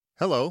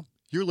Hello,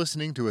 you're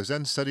listening to a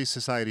Zen Studies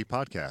Society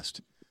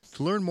podcast.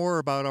 To learn more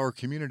about our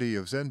community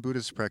of Zen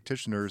Buddhist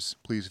practitioners,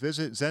 please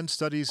visit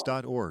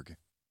zenstudies.org.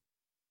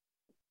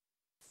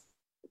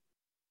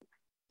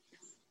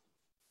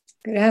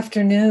 Good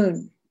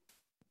afternoon.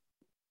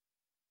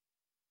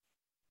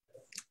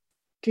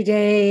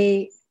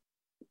 Today,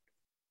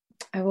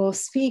 I will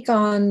speak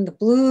on the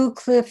Blue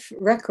Cliff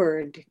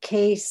Record,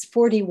 Case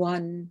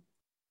 41,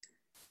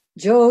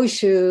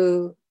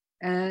 Joshu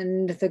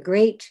and the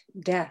Great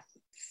Death.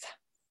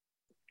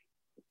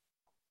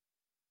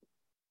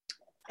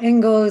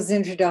 Engo's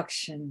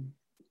introduction.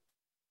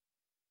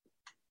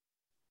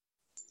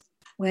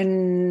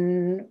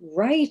 When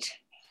right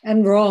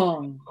and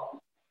wrong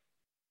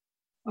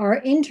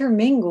are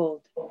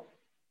intermingled,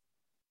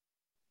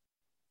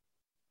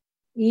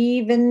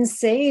 even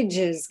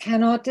sages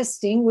cannot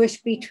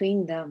distinguish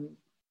between them.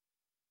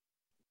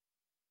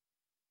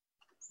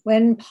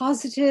 When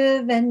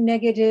positive and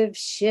negative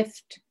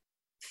shift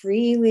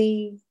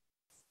freely,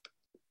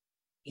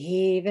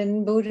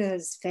 even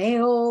Buddhas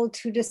fail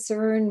to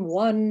discern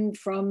one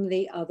from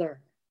the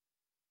other.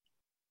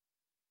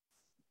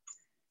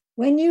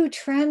 When you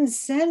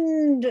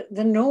transcend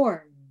the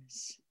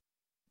norms,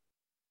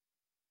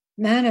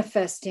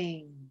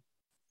 manifesting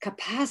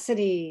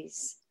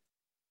capacities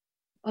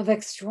of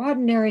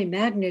extraordinary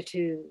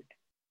magnitude,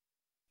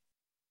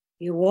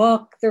 you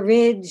walk the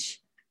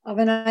ridge of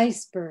an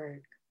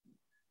iceberg,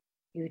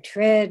 you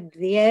tread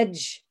the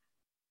edge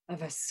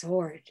of a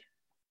sword.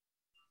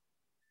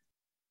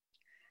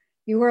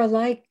 You are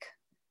like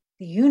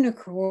the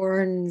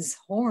unicorn's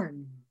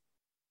horn,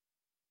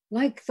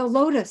 like the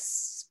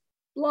lotus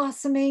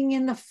blossoming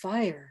in the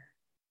fire,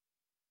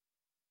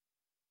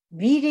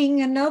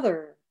 meeting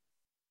another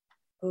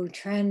who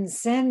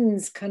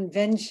transcends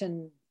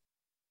convention.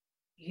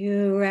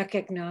 You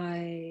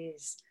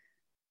recognize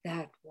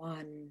that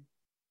one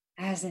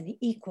as an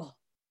equal.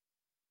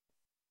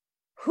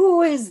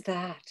 Who is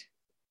that?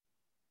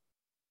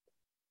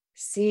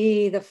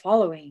 See the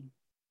following.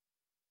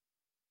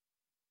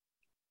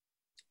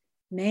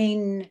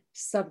 Main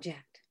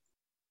subject.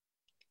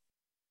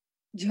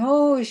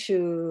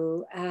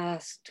 Joshu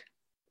asked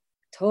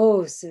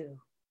Tosu,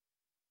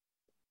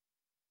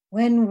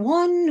 when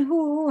one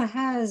who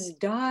has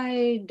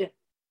died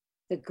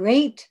the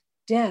great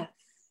death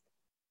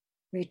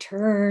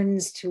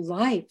returns to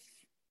life,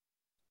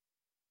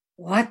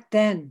 what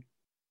then?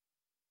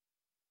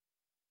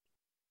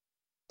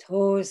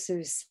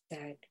 Tosu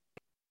said,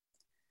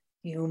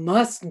 you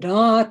must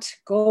not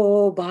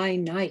go by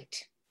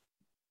night.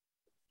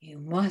 You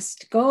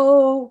must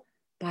go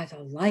by the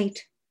light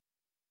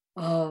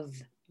of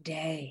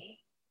day.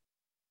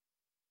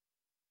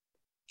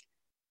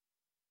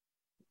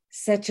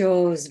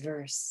 Secho's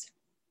verse.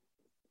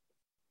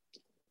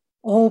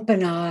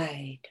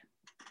 Open-eyed,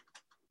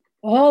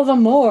 all the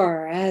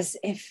more as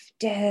if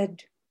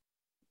dead.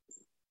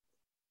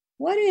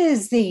 What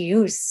is the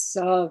use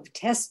of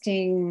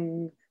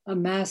testing a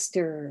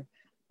master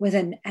with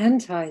an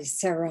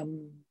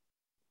anti-serum?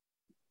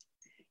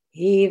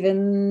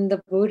 Even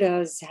the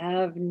Buddhas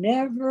have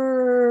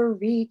never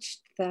reached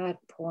that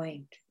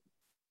point.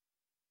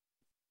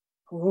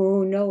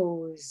 Who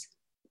knows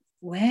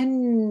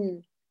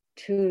when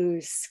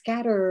to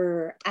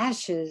scatter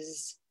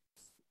ashes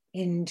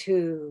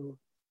into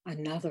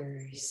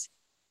another's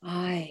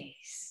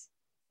eyes?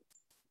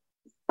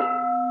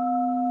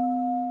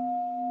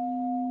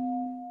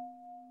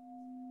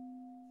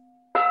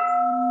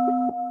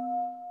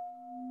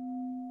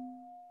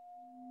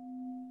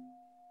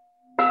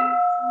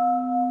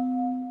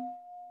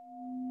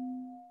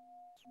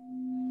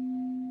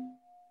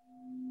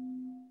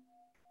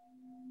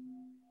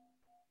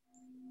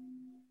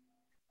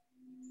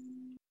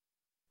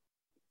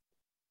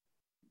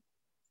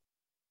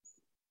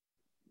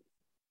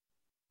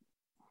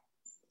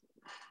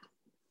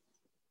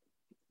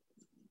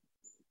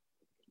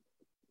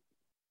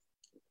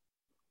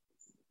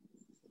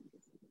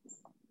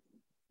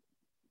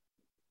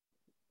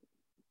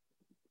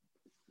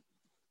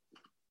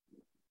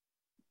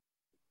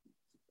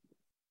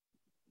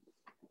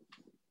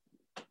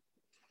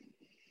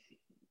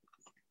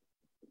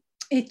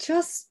 It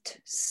just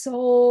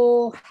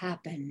so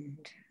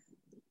happened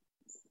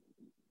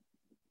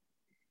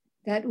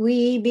that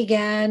we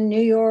began New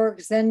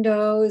York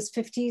Zendo's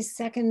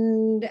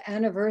 52nd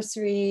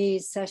anniversary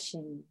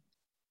session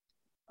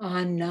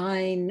on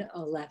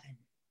 9/11.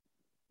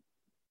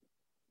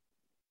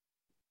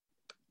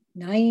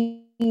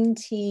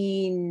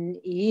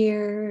 19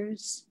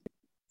 years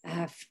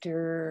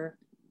after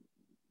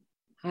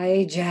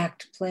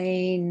hijacked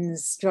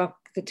planes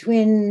struck the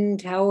Twin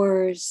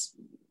Towers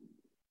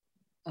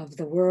of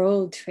the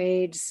World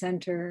Trade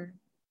Center,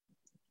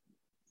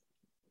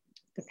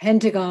 the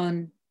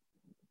Pentagon,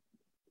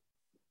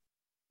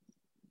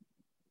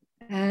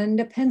 and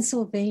a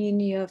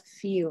Pennsylvania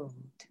field,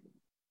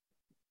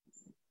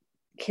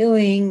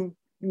 killing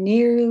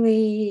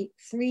nearly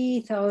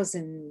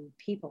 3,000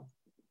 people.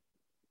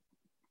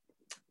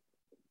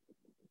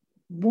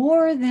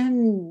 More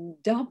than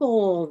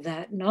double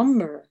that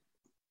number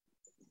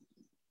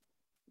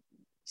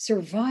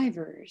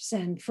survivors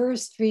and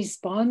first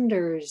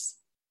responders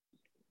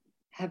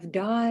have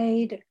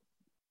died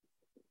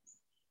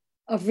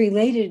of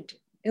related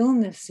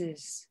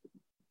illnesses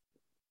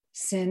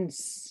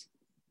since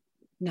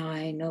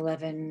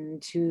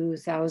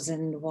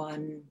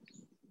 9/11/2001.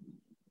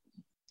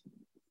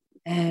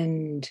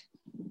 And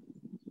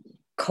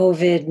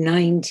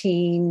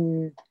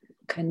COVID-19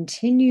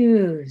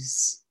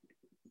 continues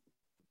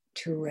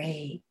to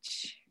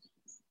rage.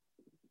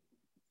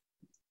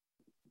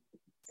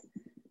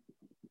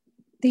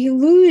 The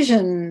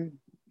illusion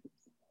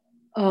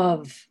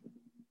of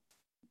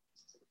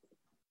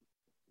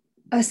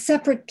a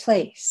separate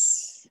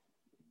place,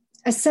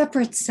 a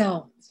separate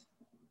self,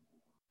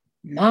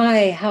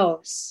 my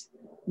house,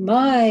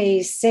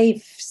 my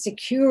safe,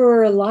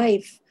 secure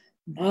life,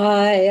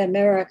 my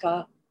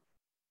America,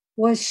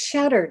 was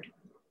shattered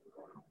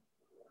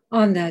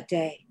on that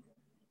day.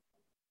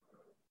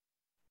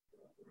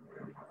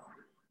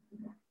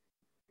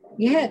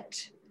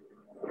 Yet,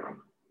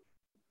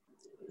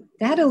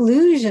 that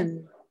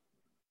illusion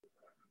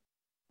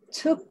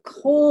took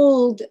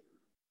hold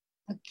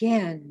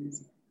again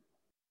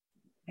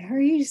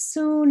very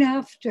soon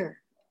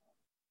after,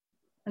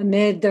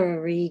 amid the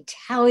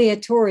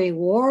retaliatory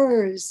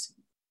wars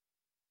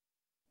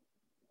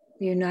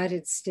the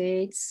United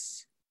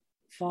States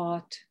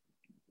fought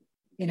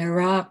in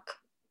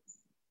Iraq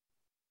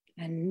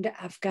and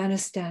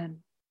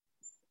Afghanistan.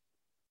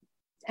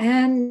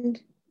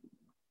 And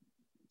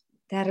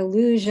that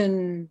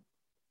illusion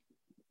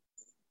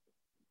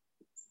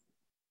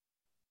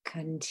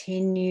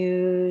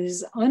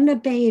continues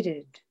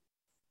unabated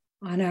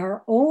on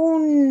our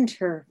own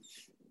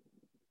turf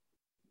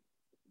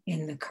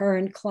in the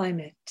current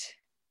climate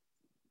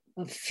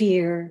of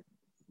fear,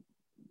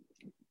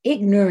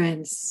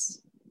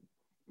 ignorance,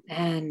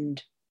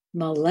 and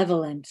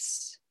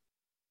malevolence.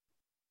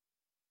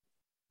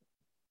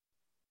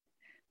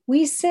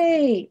 We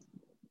say,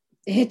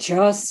 it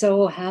just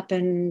so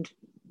happened,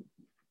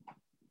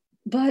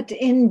 but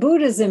in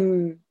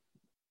Buddhism,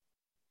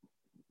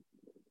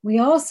 we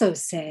also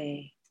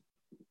say,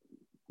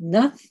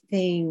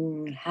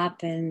 nothing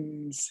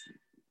happens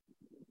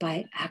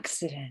by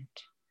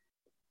accident.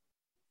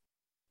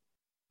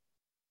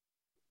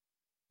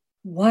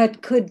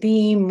 What could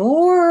be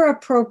more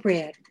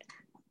appropriate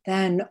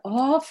than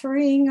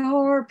offering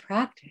our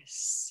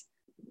practice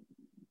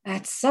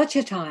at such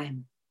a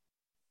time,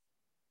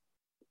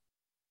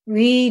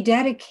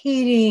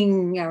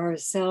 rededicating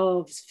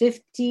ourselves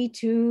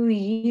 52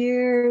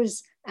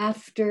 years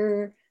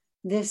after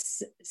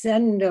this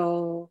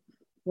zendo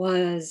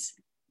was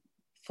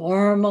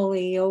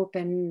formally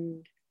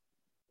opened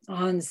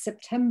on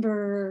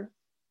September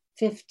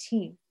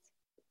 15th,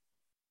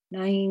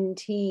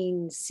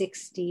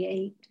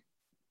 1968.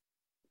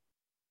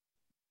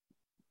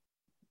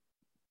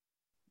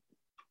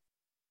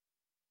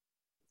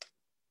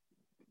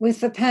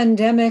 With the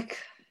pandemic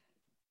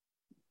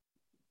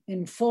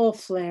in full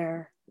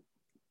flare,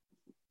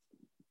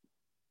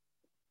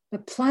 the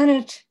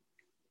planet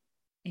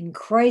in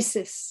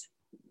crisis,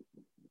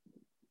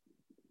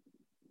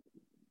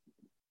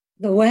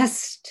 the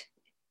West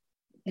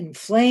in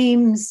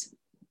flames,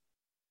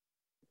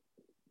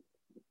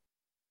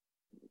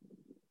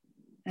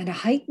 and a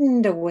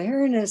heightened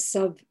awareness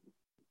of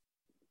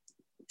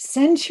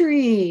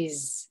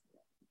centuries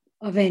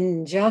of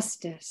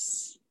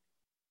injustice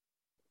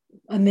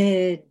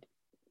amid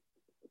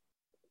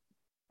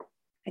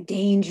a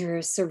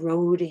dangerous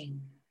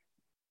eroding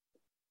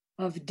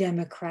of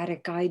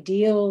democratic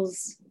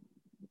ideals.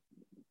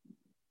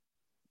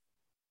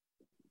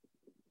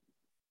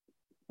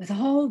 With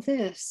all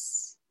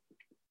this,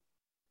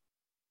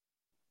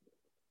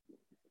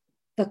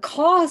 the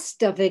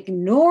cost of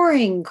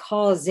ignoring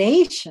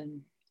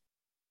causation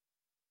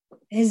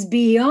is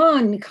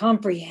beyond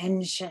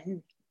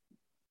comprehension.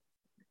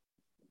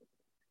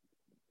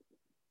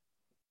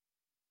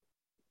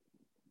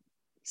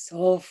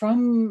 So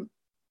from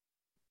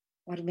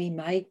what we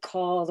might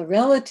call the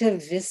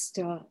relative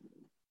vista,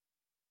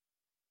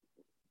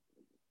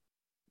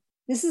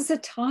 this is a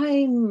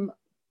time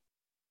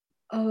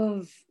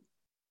of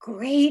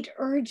great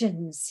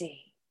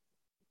urgency.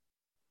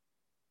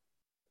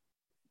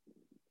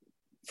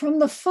 From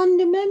the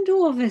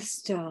fundamental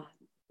vista,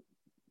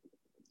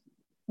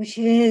 which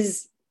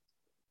is,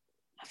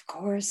 of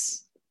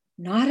course,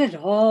 not at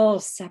all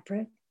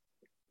separate,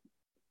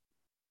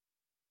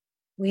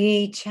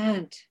 we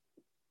chant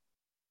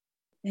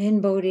in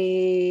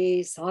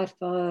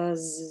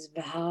Bodhisattva's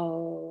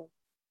vow,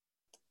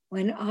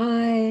 when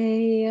I,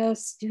 a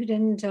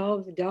student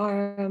of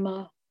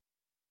Dharma,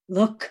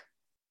 look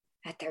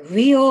at the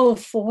real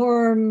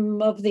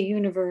form of the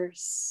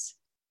universe,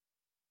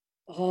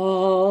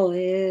 all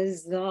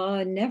is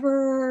the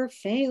never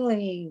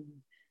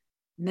failing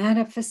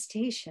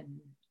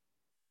manifestation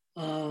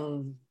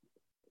of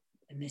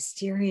the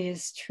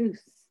mysterious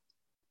truth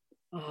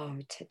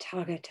of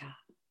Tathagata.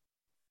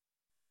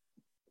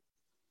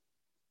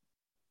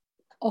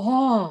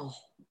 All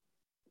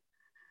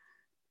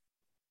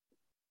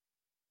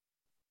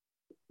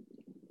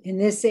in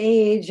this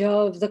age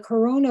of the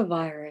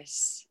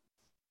coronavirus,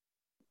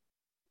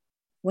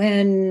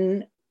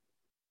 when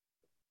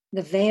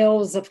the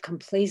veils of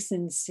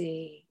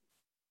complacency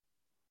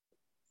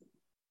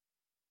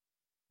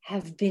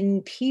have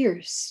been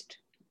pierced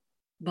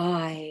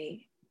by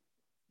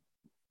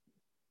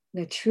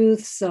the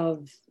truths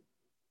of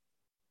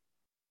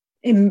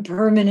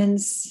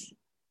impermanence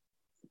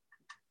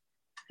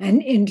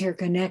and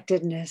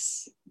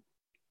interconnectedness.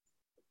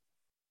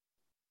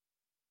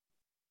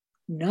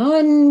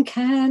 None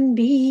can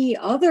be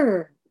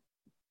other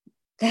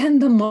than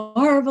the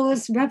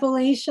marvelous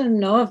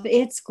revelation of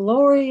its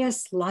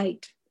glorious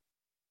light.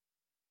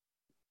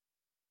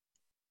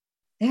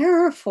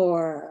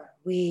 Therefore,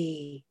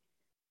 we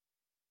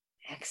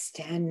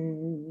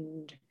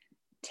extend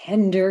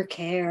tender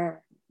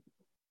care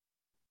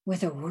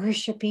with a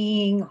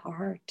worshiping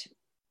heart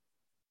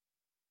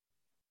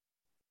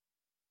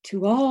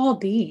to all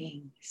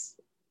beings.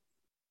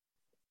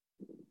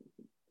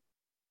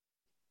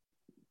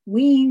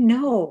 We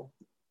know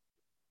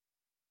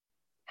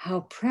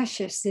how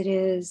precious it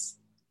is,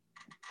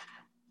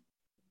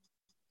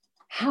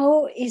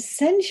 how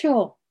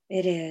essential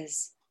it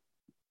is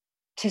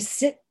to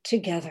sit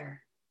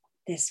together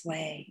this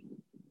way.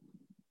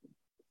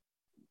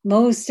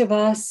 Most of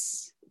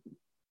us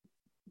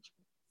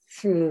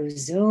through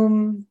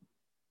Zoom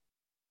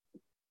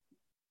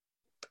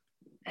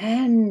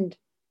and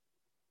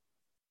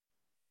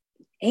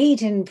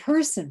 8 in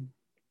person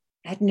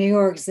at New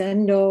York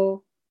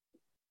Zendo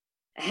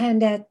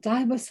and at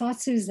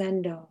Daibosatsu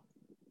Zendo.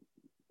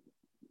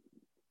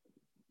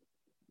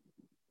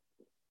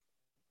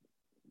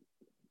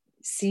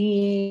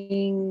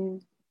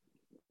 Seeing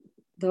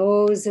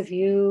those of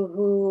you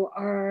who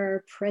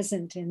are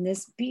present in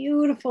this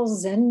beautiful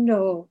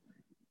Zendo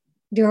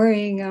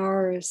during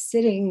our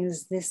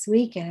sittings this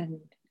weekend,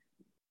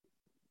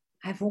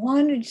 I've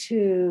wanted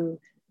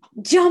to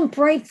jump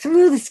right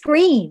through the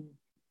screen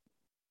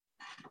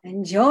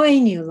and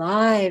join you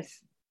live.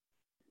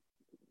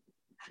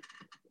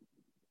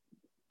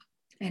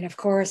 And of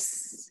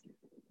course,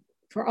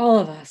 for all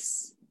of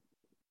us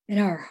in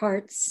our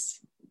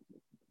hearts,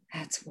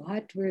 that's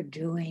what we're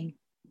doing.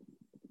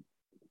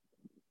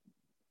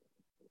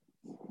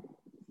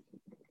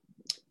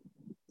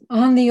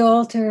 On the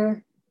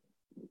altar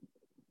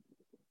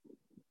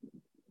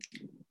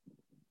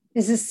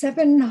is a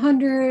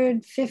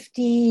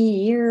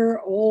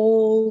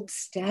 750-year-old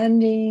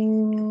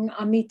standing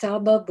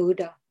Amitabha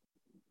Buddha,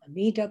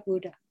 Amida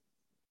Buddha,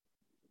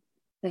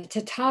 the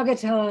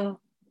Tathagata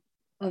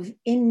of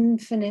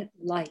infinite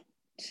light.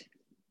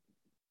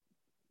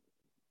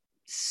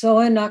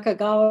 Soen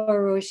Nakagawa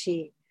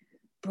Roshi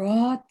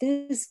brought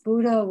this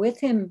Buddha with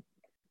him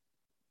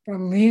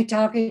from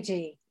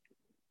Ryutakuji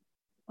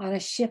on a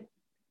ship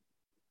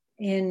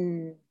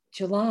in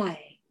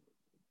July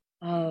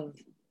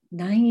of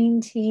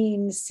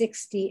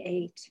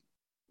 1968.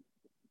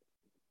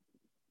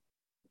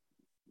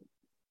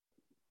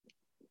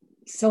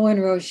 Soen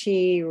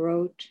Roshi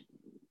wrote,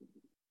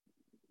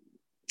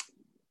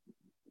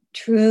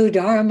 "True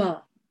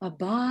Dharma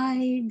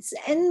abides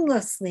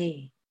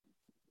endlessly.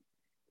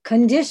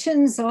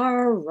 Conditions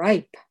are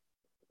ripe.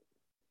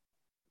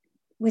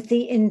 With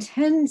the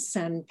intense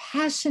and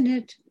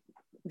passionate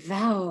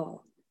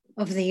vow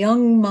of the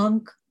young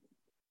monk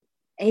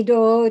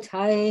Edo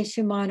Tai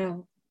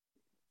Shimano,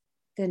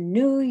 the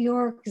New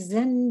York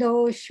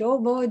Zendo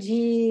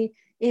Shoboji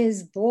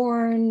is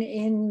born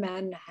in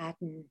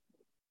Manhattan.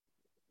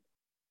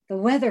 The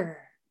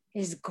weather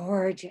is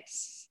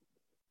gorgeous.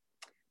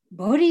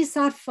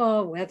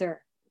 Bodhisattva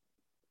weather.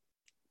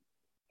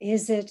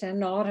 Is it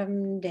an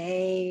autumn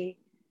day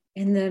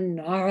in the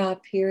Nara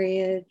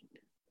period,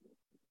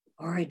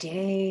 or a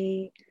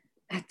day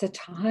at the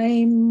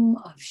time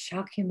of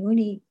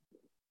Shakyamuni?"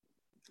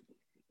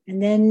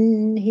 And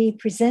then he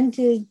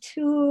presented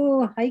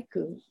 2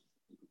 haiku.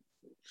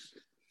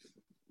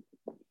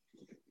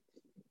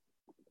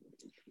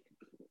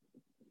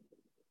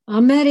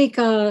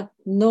 America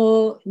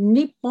no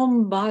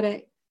Nippon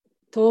bare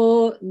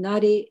to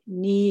nari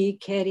ni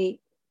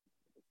keri.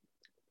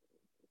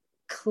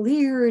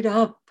 Cleared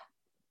up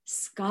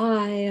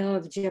sky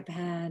of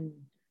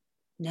Japan,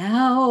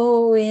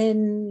 now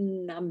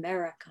in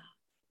America.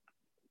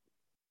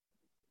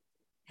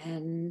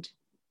 And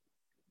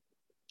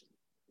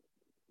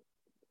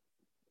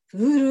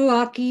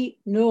Furuaki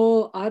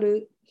no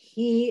aru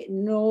hi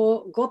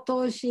no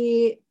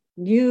gotoshi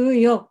New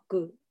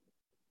York.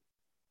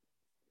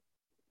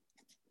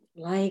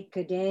 Like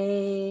a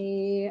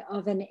day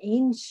of an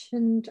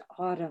ancient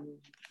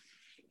autumn,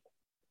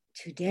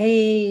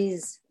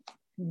 today's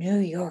New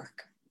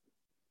York.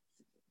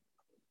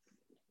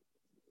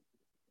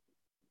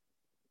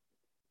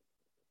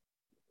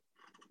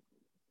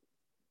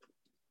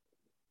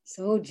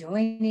 So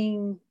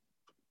joining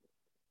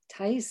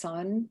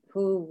Tai-san,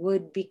 who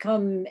would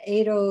become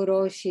Edo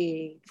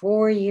Roshi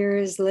 4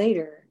 years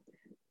later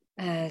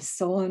as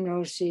Soen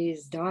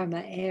Roshi's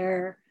Dharma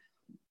heir,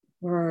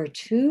 were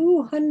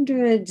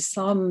 200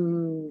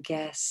 some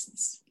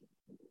guests,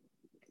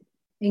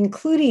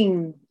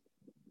 including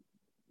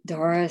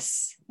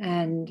Doris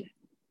and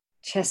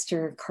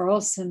Chester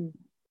Carlson,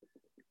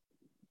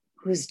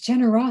 whose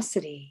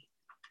generosity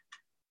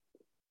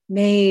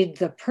made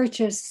the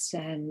purchase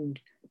and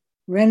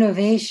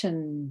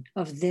renovation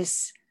of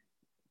this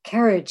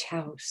carriage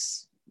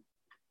house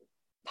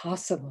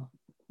possible.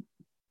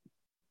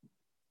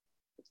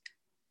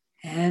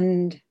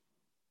 And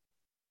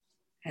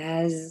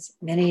as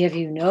many of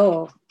you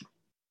know,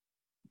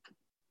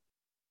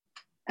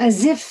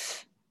 as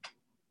if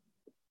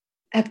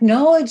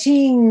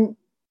acknowledging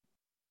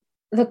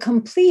the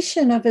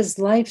completion of his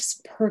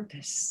life's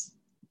purpose,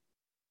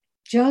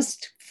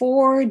 just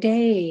 4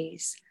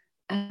 days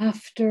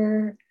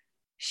after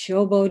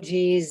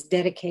Shoboji's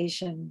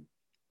dedication,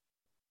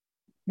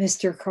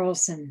 Mr.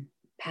 Carlson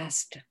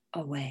passed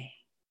away.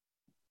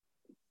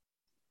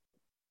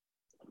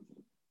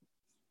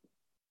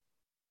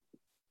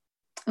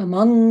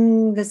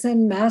 Among the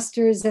Zen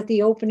masters at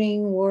the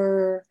opening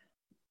were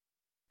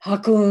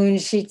Hakun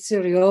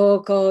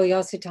Shitsuryoko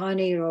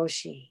Yasutani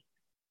Roshi,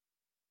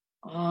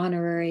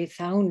 honorary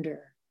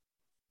founder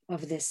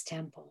of this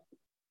temple.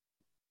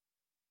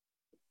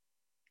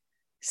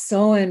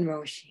 Soen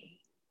Roshi,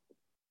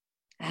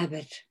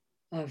 abbot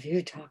of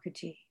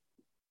Yutakaji.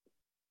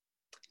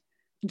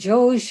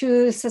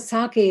 Joshu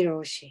Sasaki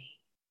Roshi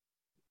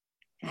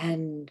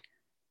and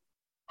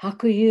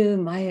Hakuyu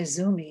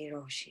Mayazumi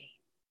Roshi.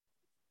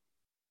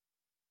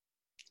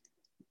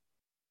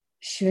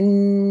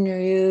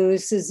 Shunryu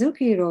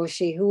Suzuki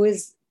Roshi, who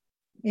was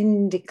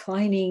in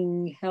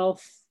declining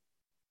health,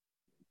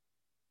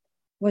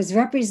 was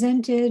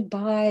represented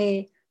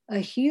by a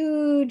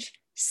huge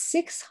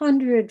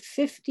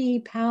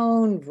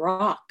 650-pound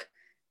rock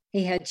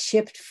he had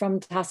shipped from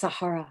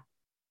Tassajara.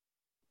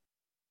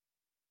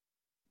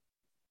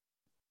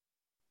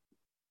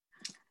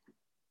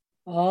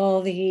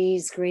 All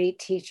these great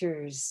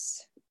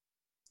teachers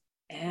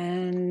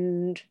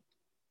and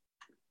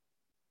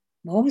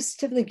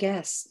most of the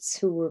guests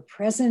who were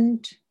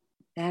present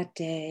that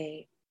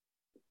day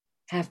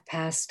have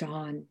passed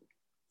on.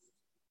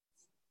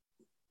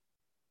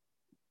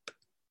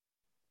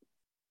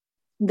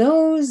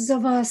 Those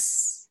of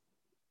us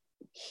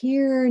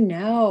here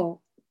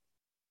now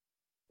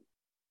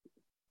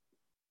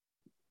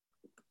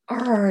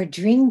are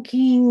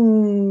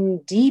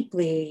drinking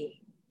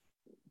deeply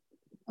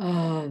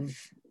of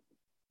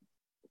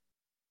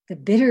the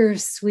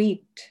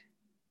bittersweet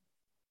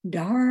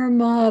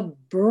Dharma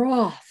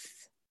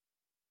broth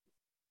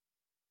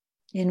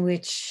in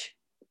which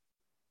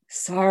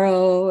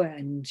sorrow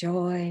and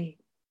joy,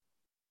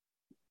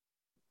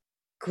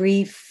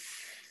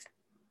 grief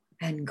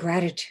and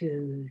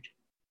gratitude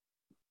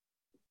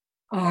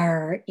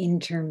are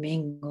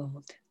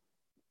intermingled.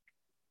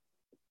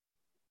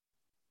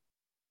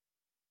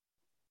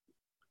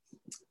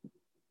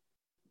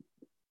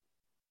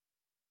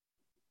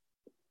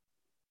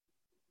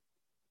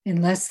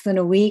 In less than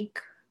a week,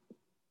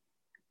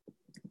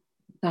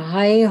 the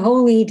high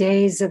holy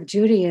days of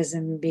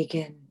Judaism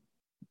begin.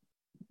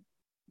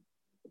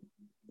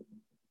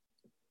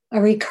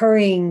 A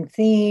recurring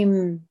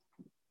theme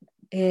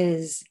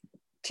is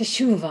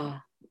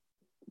teshuvah,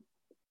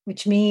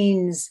 which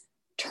means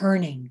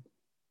turning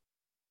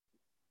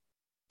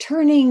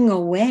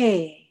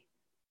away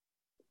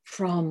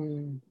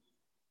from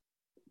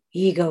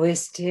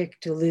egoistic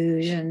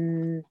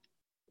delusion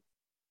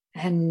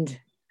and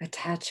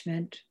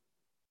attachment,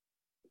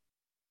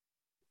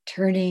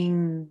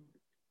 turning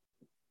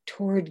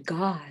toward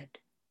God,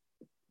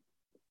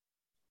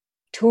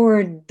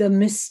 toward the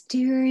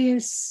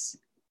mysterious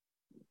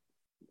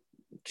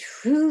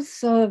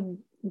truth of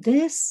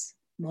this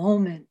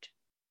moment.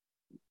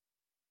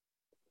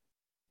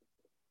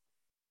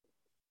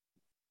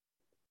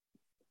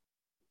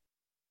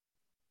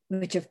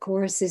 Which of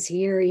course is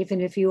here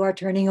even if you are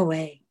turning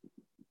away.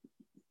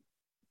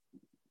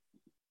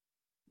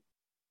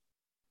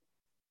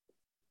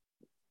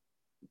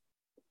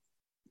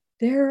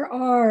 There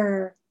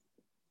are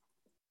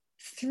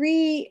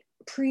 3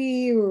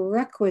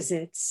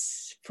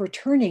 prerequisites for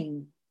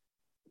turning.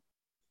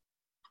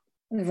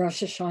 The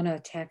Rosh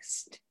Hashanah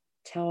text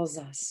tells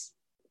us.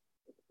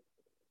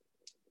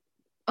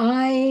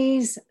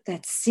 Eyes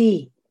that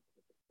see,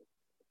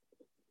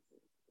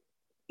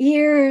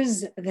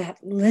 ears that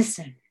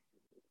listen,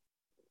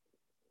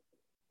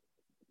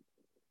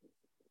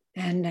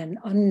 and an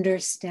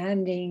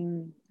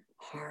understanding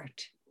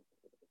heart.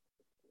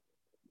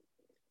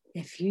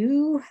 If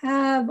you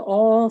have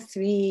all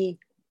 3,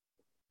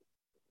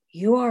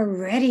 you are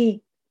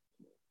ready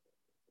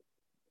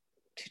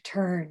to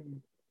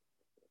turn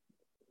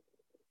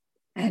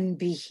and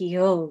be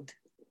healed.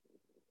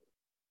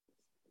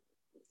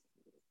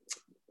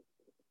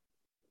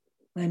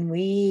 When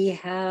we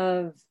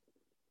have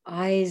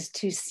eyes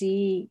to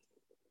see,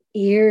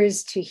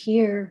 ears to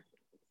hear,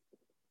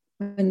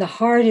 when the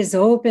heart is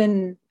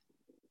open,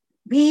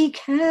 we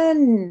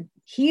can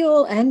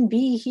heal and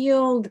be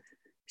healed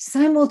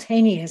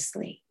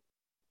simultaneously.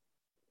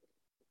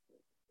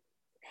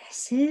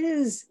 This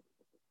is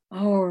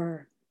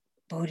our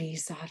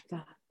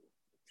Bodhisattva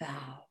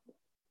vow.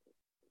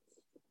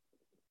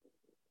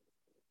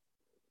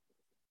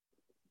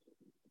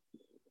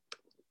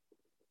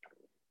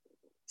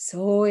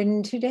 So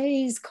in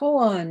today's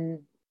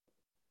koan,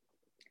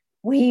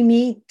 we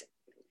meet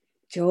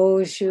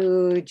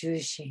Joshu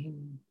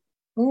Jushin,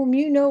 whom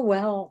you know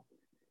well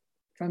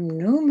from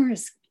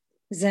numerous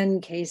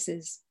Zen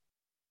cases.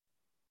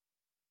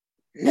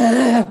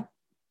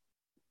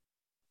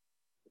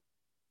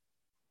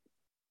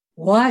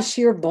 Wash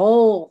your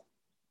bowl.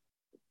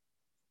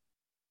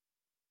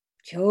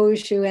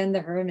 Joshu and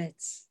the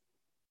hermits.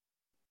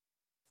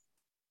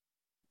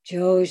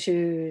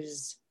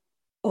 Joshu's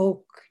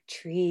oak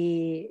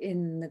tree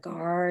in the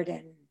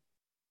garden.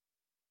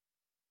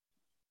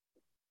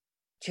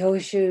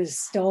 Joshu's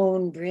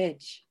stone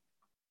bridge.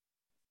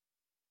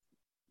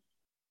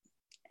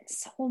 And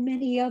so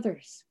many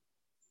others.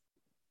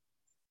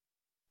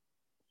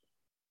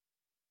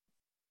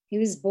 He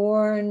was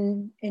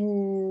born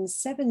in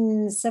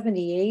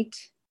 778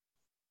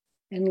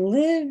 and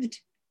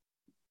lived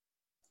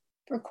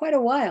for quite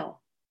a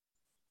while,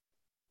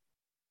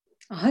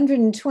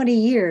 120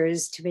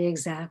 years to be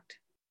exact.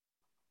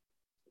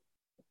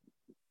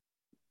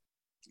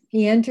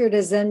 He entered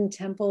a Zen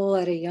temple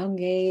at a young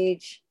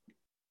age,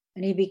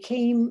 and he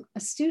became a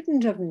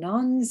student of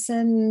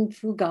Nansen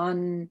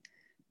Fugan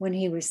when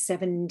he was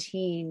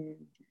 17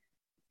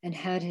 and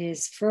had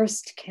his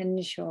first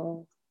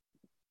Kensho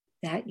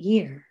that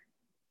year.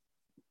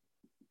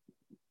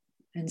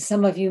 And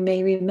some of you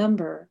may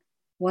remember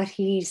what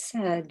he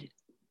said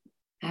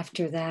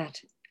after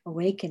that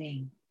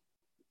awakening.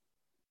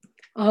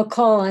 I'll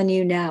call on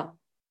you now.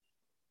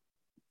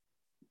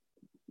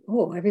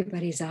 Oh,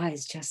 everybody's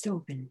eyes just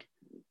opened.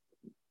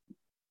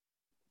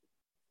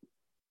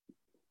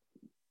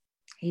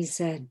 He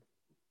said,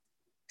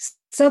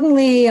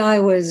 suddenly I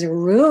was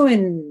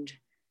ruined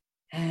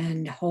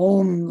and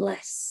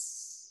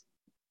homeless.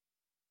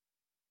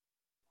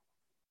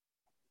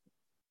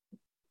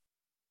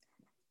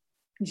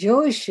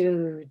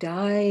 Joshu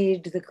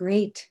died the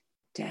great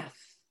death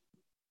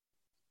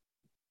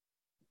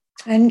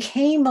and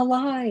came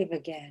alive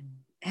again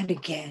and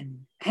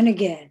again and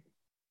again,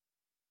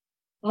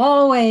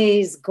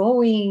 always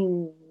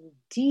going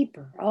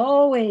deeper,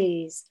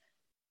 always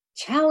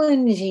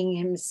challenging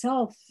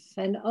himself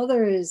and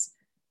others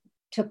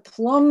to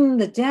plumb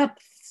the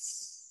depth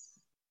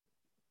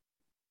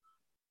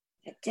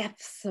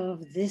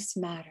of this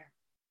matter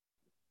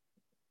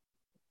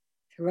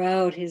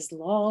throughout his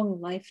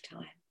long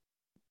lifetime.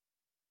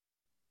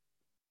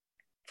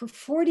 For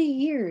 40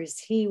 years,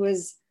 he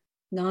was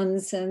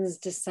Nansen's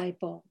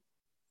disciple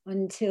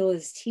until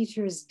his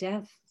teacher's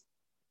death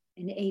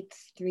in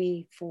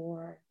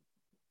 834.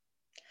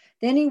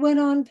 Then he went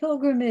on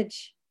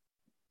pilgrimage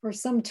for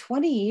some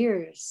 20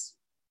 years,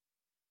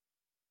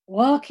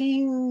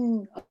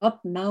 walking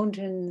up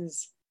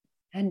mountains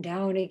and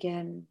down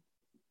again,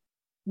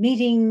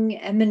 meeting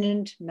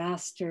eminent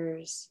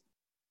masters,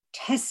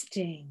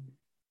 testing,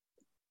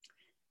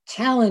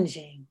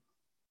 challenging.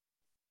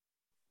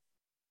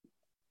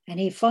 And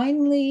he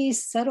finally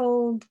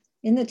settled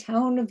in the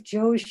town of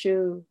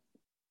Joshu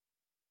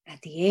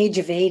at the age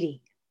of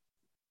 80.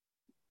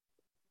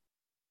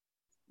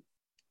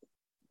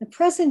 The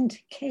present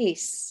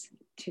case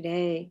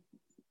today,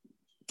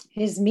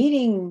 his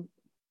meeting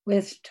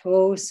with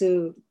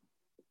Tosu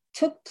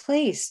took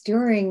place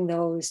during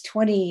those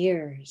 20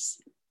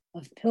 years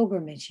of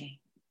pilgrimaging.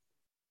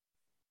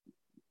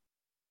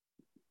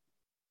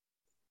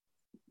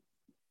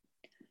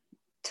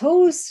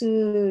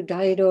 Tosu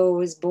Daido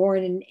was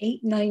born in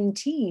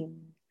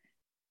 819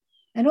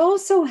 and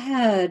also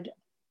had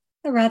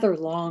a rather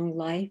long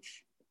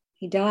life.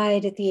 He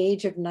died at the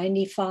age of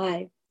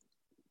 95.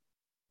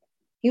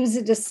 He was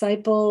a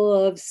disciple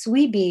of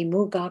Suibi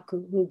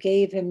Mugaku, who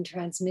gave him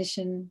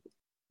transmission.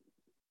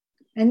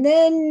 And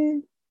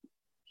then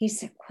he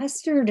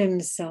sequestered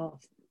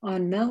himself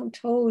on Mount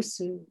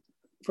Tosu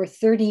for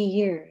 30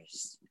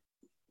 years,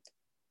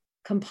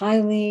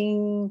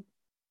 compiling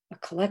a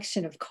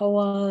collection of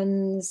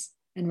koans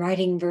and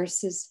writing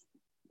verses.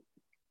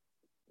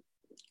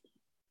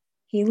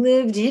 He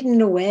lived hidden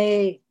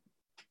away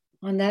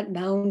on that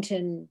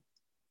mountain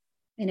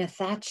in a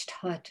thatched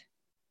hut,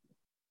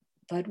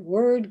 but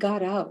word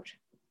got out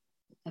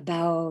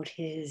about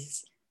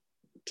his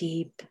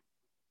deep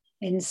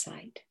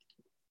insight.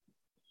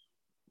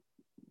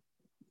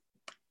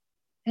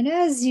 And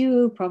as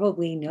you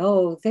probably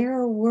know,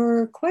 there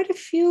were quite a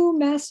few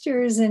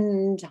masters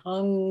in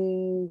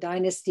Tang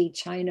Dynasty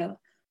China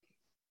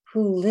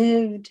who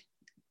lived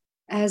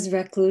as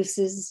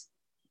recluses,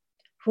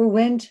 who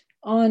went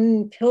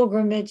on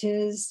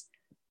pilgrimages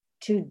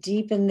to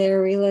deepen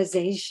their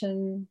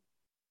realization.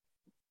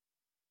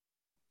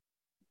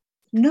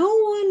 No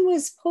one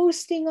was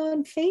posting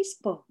on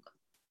Facebook.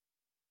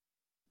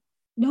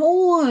 No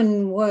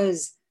one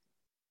was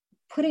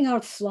putting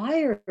out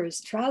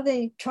flyers,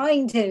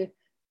 trying to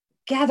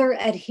gather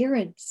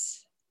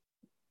adherents.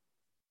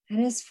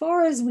 And as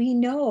far as we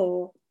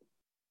know,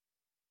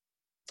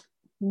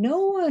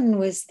 no one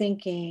was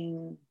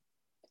thinking,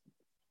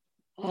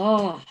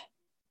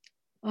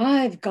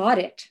 I've got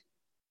it.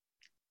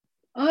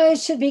 I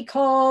should be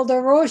called a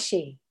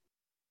Roshi.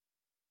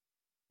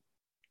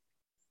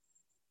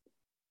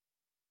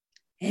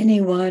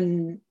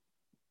 Anyone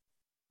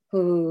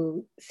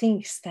who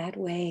thinks that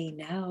way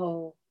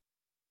now,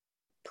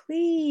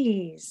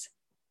 please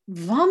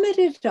vomit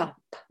it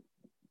up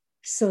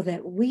so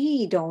that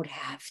we don't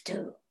have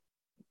to.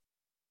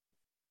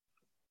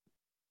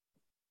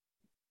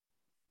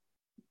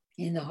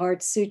 In the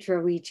Heart Sutra,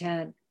 we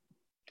chant,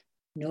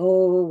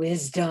 no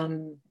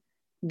wisdom,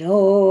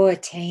 no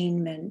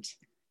attainment.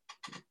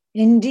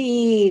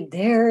 Indeed,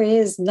 there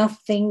is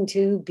nothing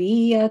to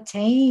be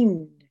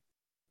attained.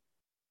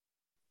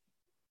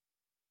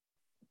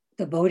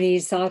 The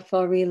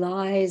Bodhisattva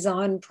relies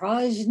on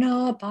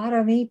prajna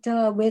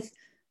paramita with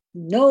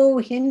no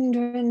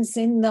hindrance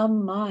in the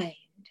mind.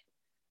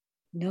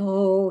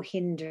 No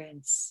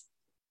hindrance,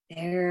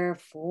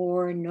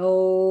 therefore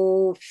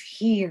no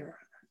fear.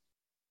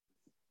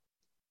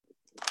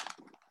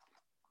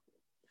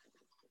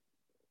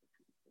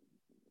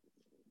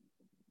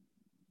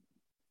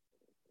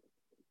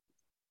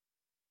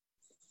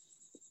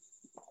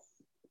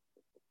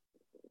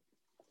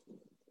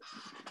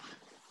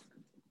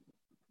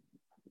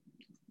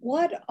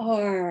 What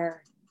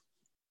are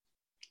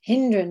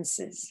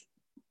hindrances?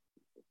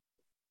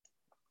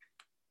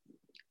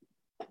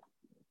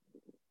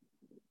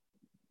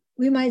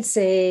 We might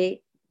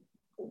say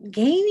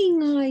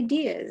gaining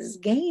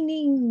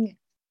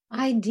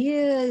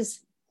ideas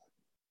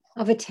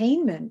of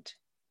attainment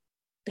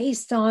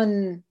based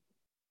on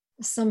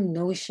some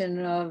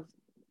notion of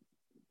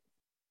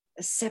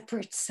a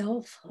separate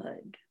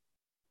selfhood.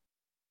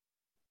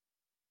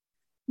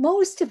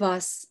 Most of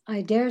us,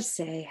 I dare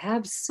say,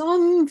 have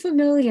some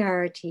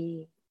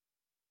familiarity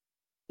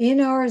in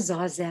our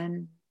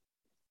zazen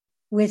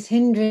with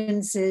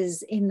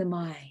hindrances in the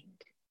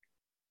mind.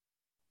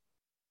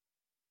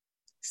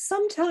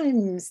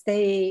 Sometimes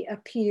they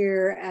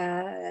appear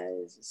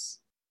as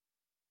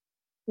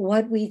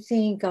what we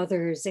think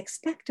others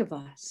expect of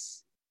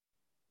us,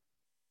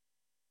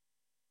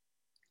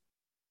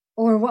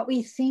 or what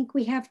we think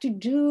we have to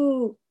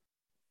do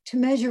to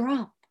measure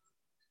up,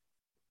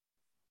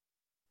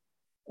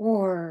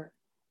 or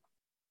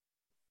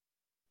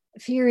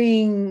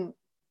fearing,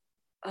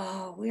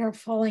 oh, we are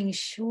falling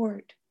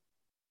short.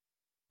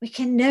 We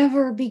can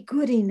never be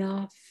good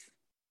enough.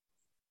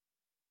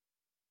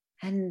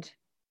 And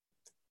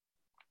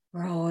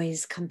we're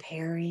always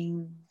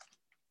comparing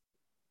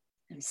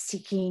and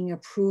seeking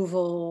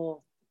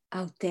approval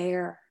out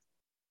there.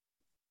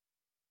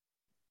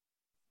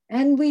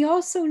 And we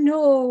also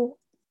know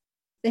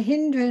the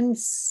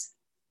hindrance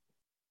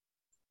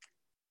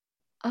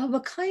of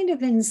a kind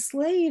of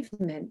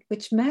enslavement,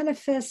 which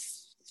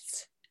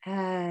manifests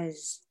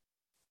as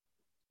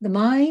the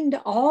mind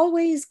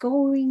always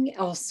going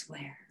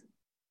elsewhere.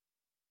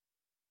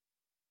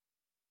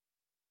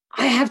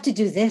 I have to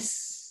do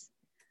this.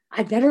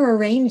 I better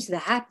arrange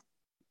that.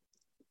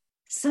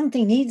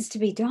 Something needs to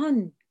be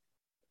done.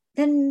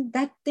 Then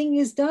that thing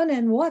is done,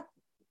 and what?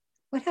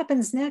 What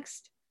happens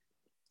next?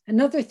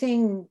 Another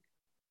thing,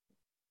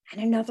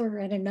 and another,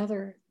 and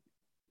another.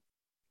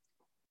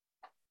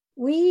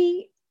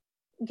 We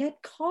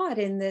get caught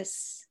in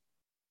this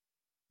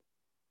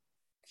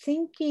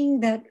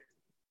thinking that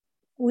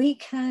we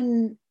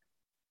can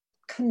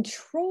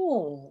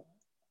control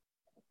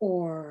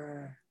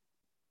or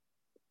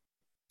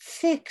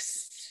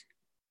fix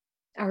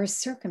our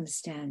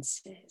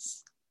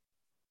circumstances.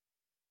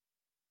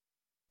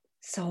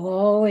 So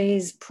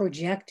always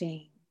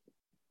projecting,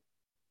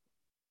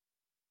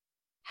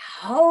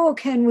 how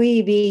can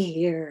we be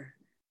here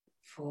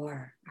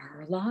for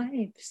our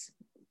lives?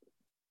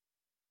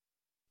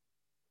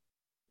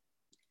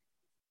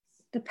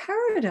 The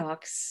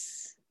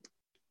paradox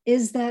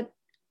is that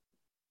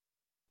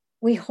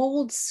we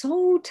hold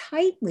so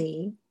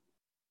tightly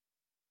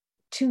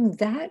to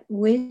that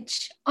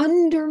which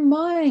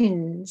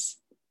undermines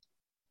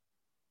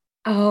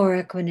our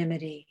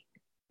equanimity,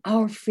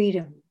 our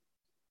freedom.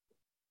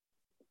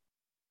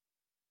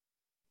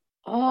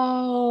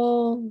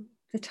 All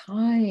the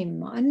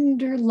time,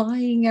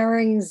 underlying our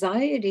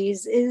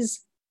anxieties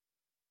is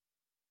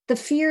the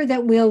fear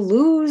that we'll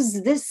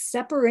lose this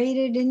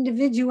separated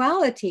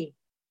individuality,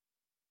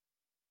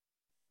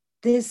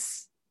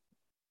 this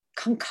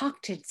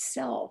concocted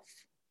self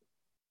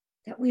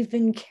that we've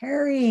been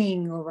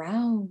carrying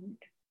around.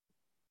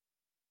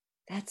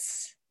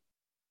 That's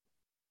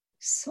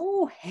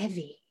so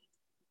heavy.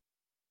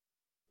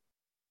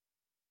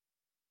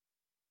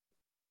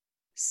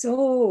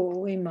 So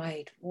we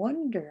might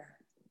wonder,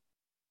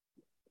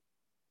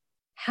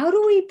 how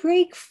do we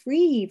break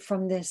free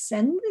from this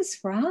endless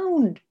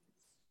round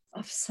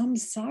of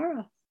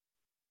samsara?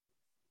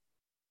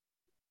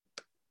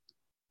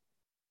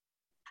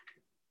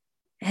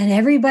 And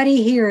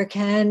everybody here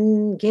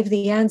can give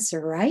the answer,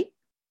 right?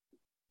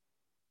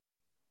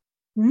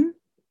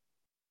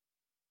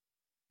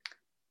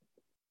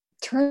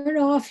 Turn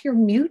off your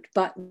mute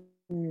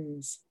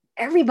buttons.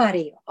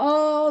 Everybody,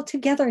 all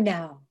together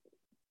now.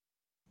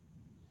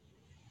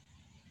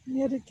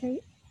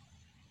 Meditate.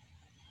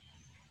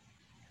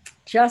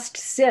 Just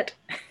sit.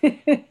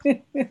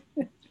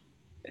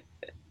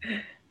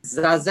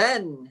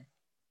 Zazen.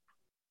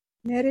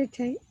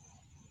 Meditate.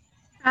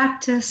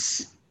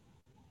 Practice.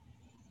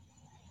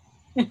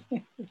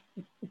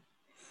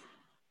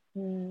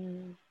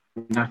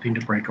 Nothing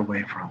to break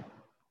away from.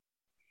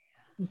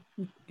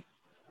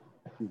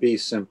 Be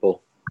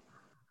simple.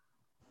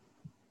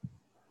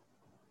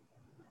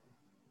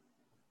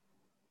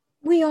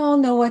 We all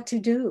know what to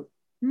do.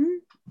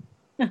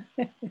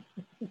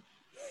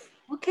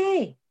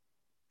 Okay,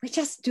 we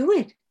just do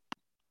it.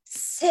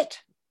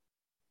 Sit.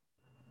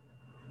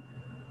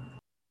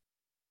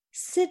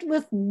 Sit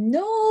with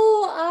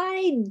no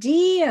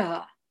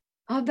idea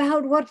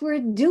about what we're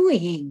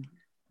doing,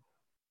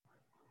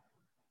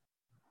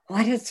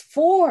 what it's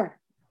for,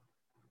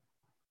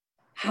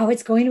 how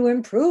it's going to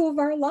improve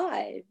our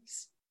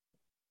lives.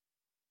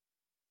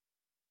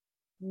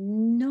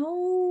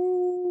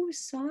 No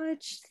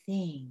such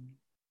thing.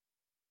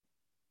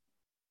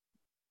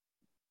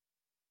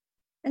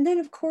 And then,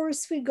 of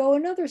course, we go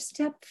another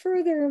step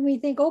further and we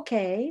think,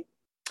 okay,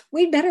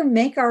 we'd better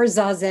make our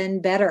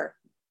zazen better.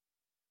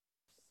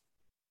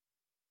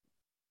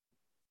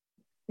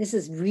 This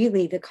is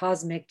really the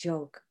cosmic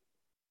joke.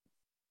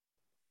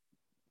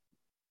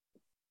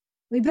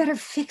 We better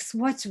fix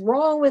what's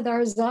wrong with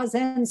our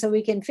zazen so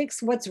we can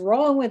fix what's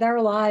wrong with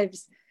our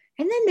lives.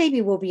 And then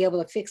maybe we'll be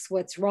able to fix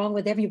what's wrong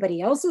with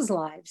everybody else's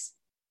lives,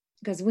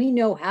 because we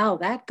know how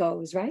that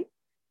goes, right?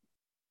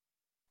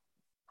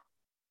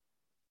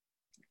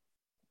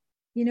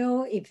 You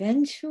know,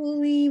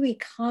 eventually we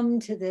come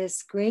to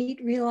this great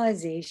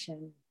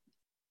realization.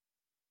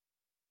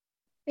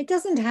 It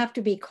doesn't have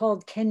to be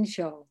called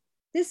Kensho.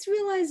 This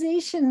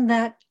realization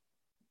that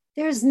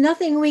there's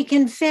nothing we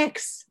can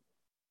fix.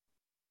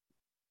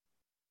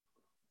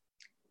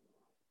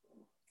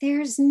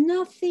 There's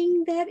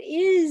nothing that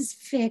is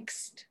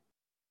fixed.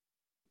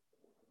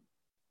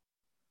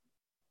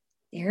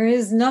 There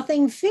is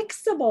nothing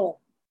fixable.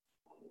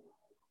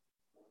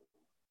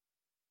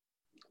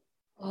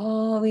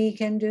 All we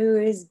can do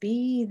is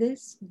be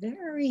this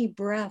very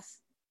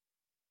breath.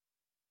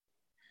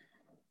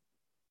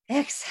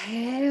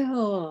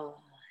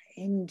 Exhale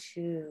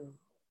into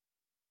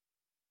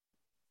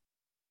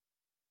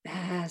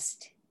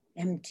vast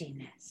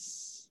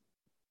emptiness.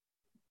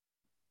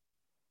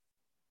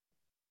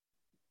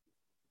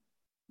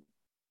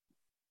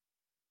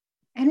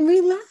 And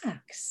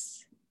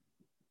relax.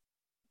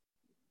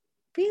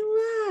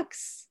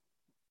 Relax.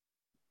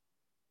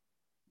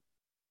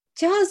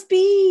 Just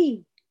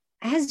be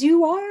as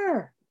you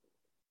are.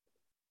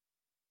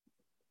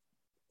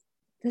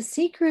 The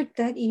secret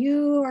that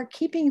you are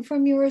keeping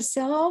from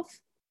yourself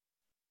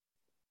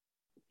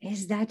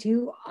is that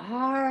you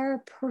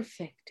are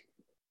perfect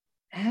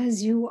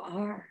as you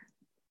are.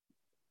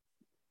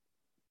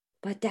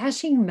 But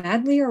dashing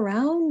madly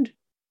around,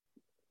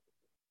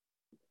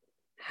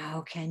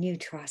 how can you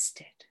trust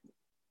it?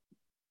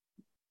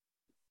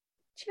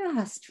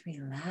 Just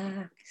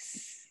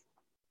relax.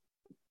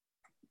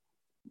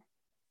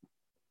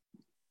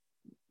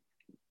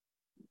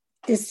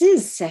 This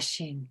is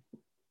sesshin.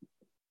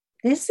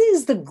 This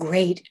is the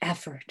great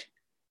effort,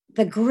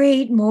 the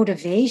great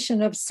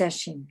motivation of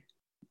sesshin.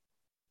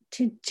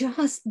 To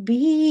just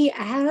be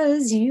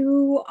as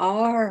you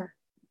are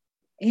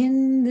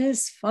in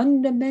this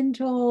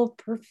fundamental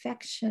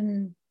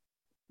perfection.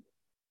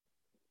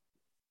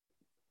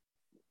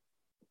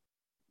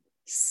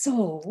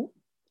 So,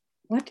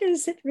 what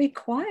does it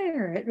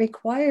require? It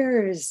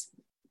requires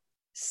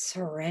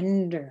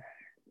surrender.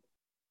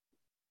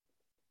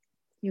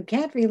 You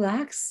can't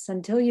relax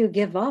until you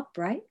give up,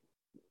 right?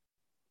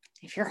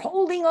 If you're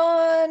holding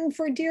on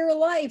for dear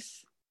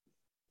life,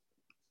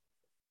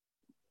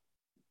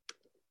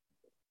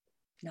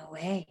 no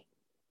way.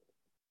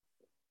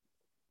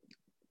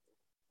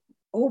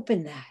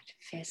 Open that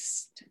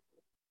fist.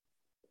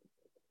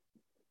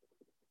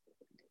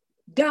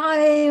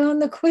 Die on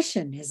the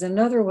cushion is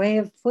another way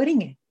of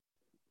putting it.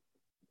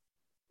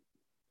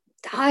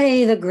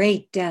 Die the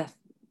great death.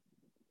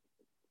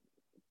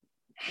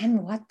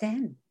 And what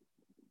then?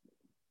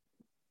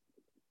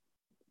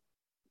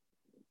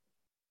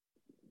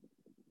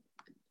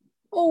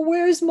 Oh,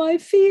 where's my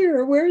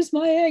fear? Where's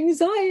my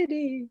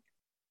anxiety?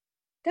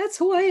 That's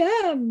who I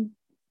am.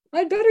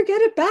 I'd better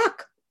get it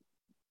back.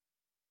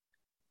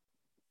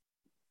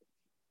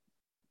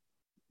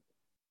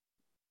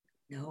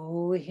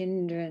 No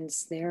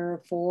hindrance,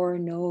 therefore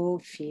no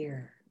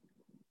fear.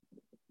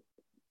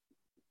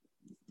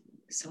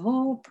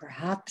 So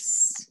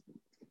perhaps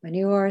when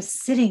you are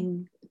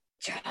sitting,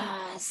 just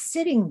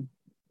sitting,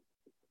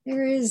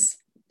 there is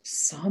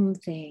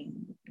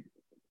something,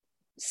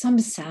 some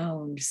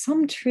sound,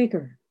 some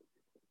trigger,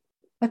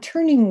 a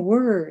turning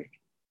word,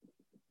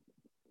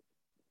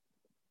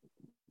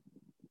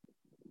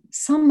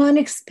 some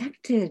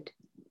unexpected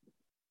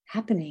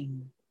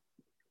happening.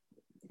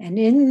 And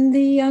in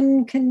the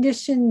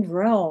unconditioned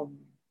realm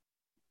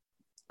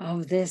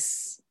of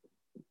this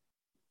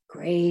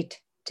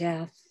great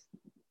death,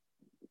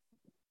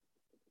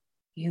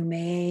 you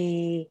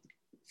may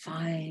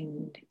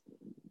find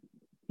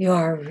you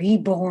are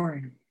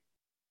reborn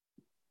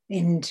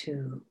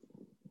into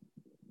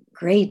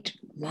great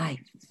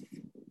life.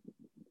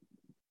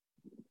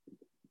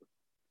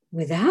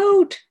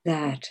 without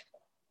that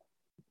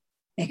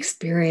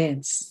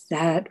experience,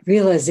 that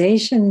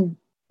realization,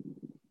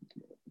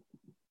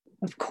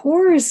 of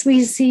course,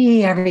 we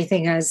see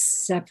everything as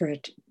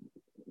separate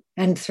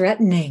and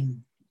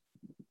threatening.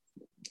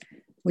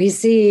 We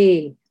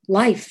see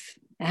life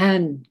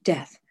and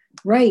death,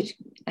 right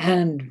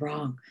and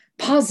wrong,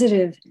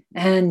 positive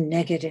and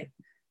negative.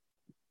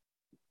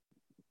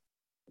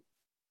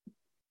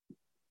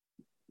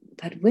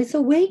 But with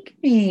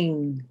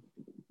awakening,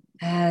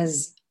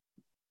 as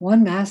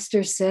one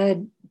master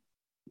said,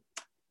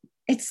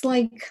 it's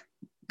like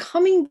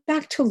coming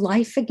back to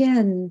life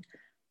again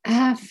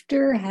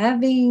after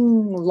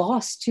having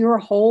lost your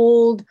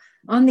hold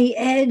on the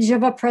edge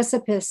of a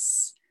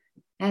precipice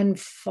and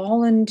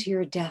fallen to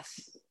your death.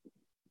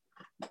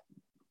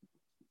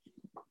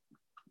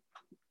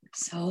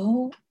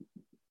 So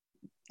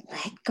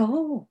let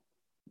go.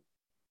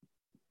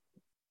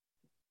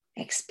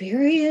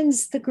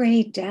 Experience the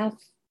great death,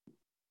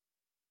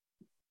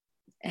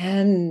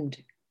 and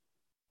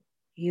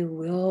you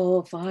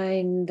will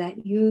find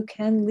that you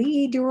can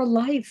lead your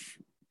life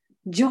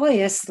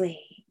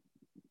joyously,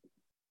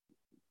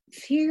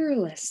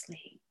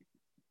 fearlessly.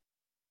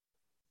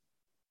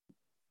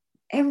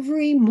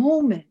 Every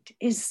moment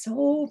is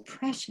so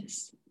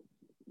precious,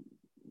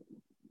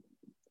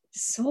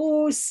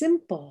 so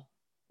simple,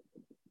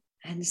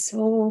 and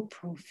so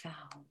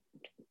profound.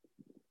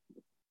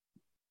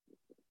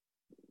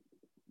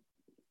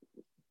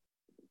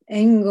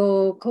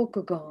 Engo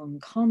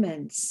Kokugon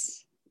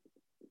comments,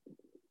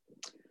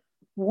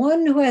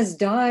 one who has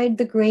died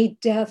the great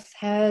death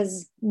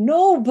has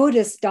no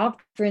Buddhist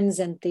doctrines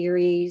and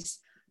theories,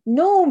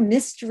 no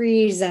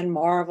mysteries and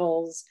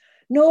marvels,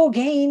 no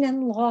gain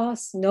and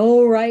loss,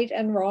 no right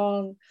and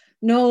wrong,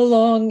 no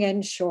long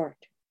and short.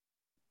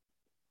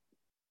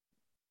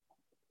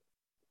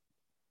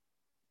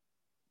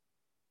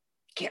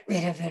 Get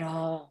rid of it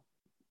all.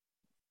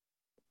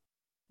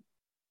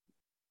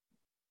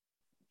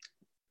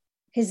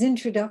 His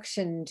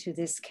introduction to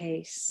this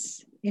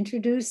case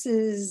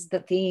introduces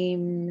the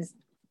themes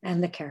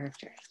and the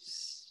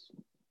characters.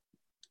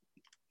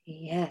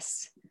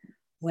 Yes,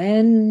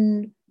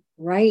 when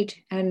right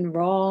and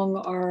wrong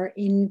are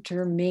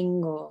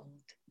intermingled,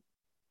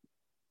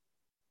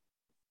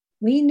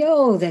 we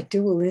know that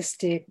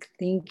dualistic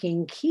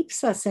thinking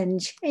keeps us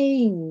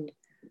enchained.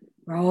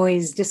 We're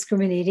always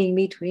discriminating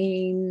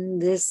between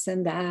this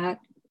and that,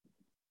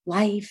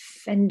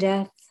 life and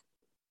death.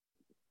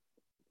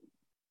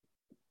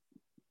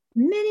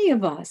 Many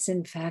of us,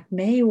 in fact,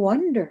 may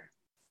wonder,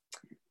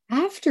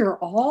 after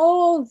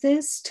all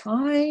this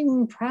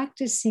time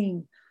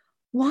practicing,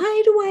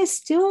 why do I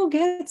still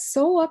get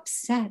so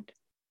upset?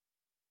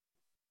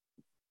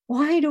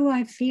 Why do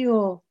I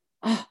feel,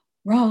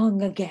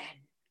 wrong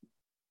again?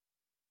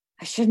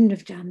 I shouldn't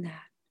have done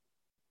that.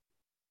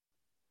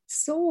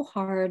 It's so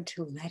hard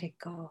to let it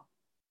go.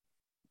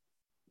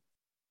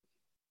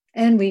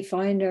 And we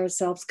find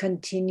ourselves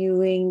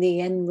continuing the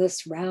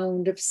endless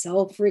round of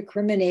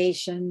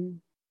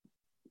self-recrimination.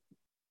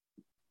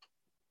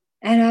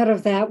 And out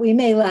of that, we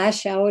may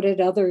lash out at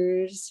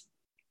others.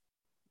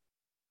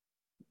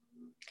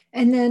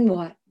 And then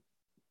what?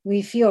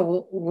 We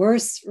feel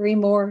worse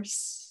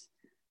remorse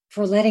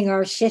for letting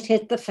our shit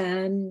hit the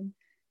fan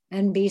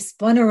and be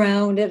spun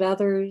around at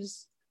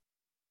others.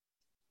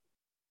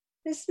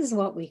 This is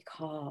what we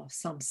call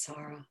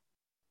samsara.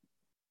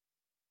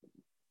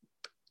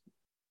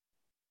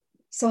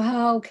 So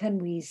how can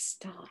we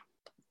stop?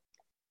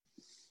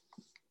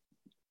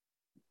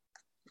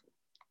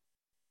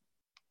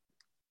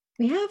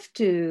 We have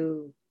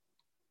to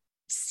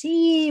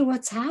see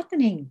what's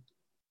happening.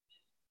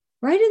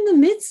 Right in the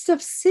midst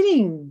of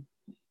sitting,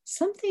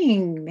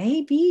 something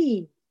may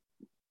be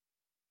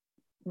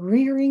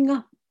rearing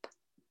up.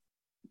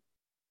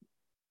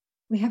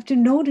 We have to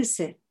notice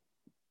it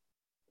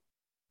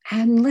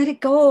and let it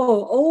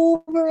go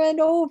over and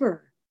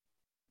over.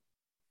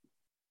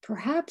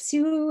 Perhaps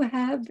you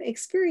have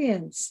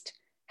experienced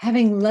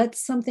having let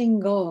something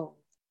go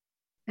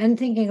and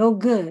thinking, oh,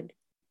 good,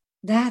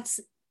 that's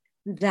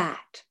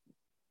that.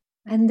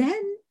 And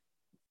then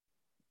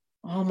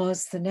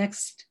almost the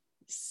next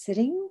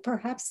sitting,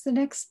 perhaps the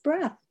next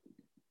breath,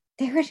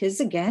 there it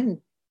is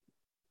again,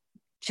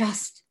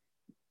 just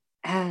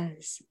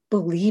as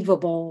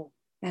believable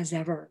as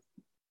ever.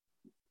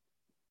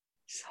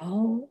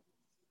 So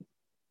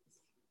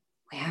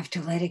we have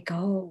to let it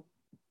go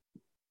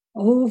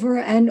over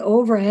and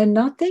over and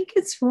not think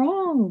it's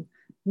wrong,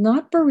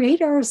 not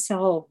berate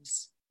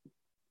ourselves,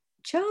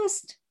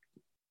 just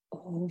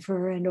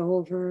over and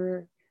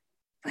over,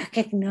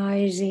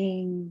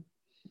 recognizing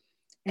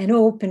and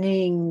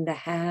opening the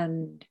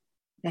hand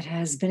that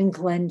has been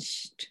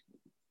clenched.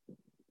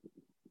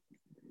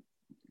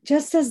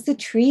 Just as the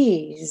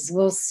trees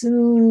will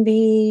soon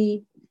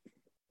be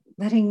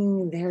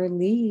letting their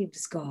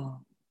leaves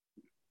go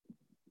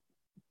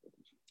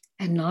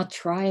and not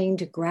trying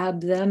to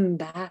grab them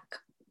back.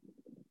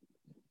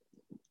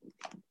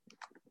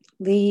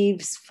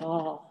 Leaves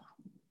fall.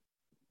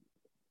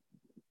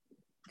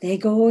 They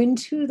go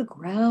into the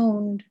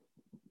ground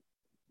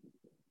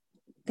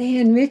They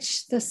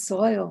enrich the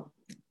soil.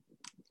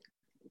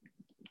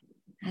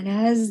 And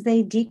as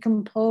they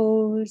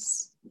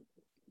decompose,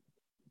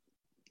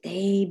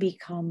 they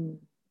become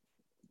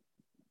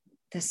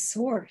the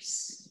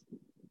source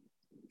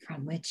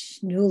from which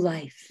new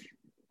life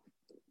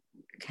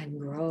can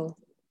grow.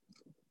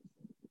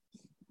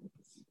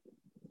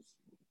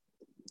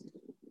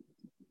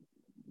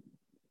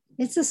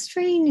 It's a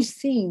strange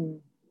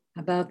thing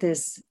about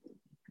this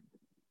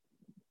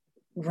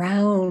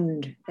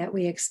round that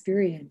we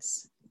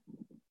experience.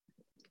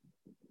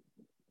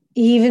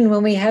 Even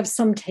when we have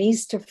some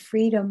taste of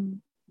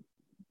freedom,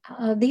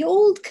 the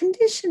old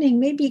conditioning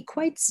may be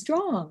quite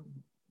strong.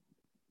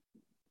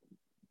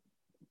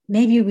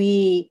 Maybe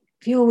we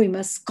feel we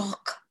must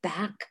skulk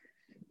back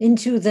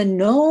into the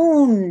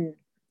known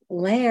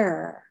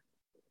lair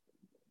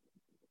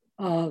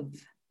of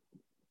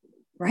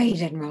right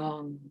and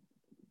wrong,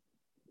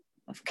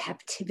 of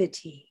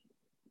captivity.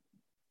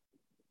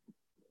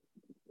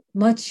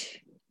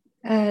 Much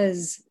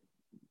as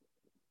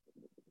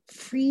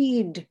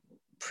freed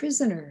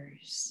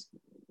prisoners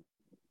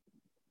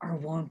are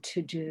wont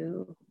to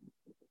do.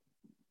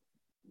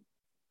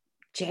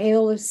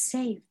 Jail is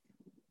safe.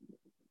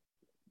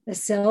 The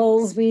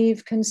cells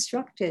we've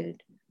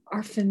constructed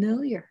are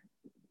familiar.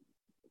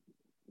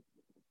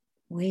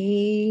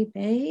 We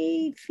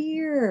may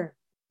fear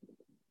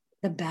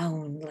the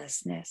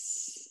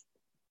boundlessness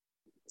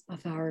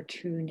of our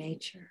true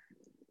nature.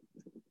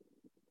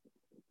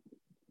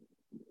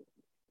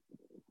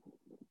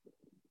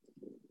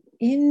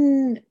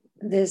 In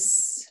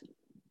this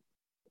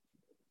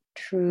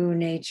true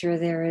nature,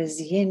 there is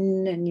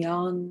yin and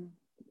yang,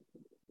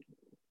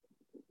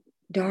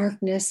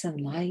 darkness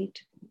and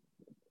light,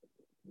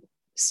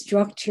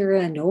 structure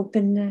and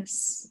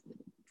openness,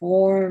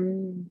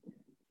 form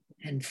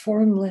and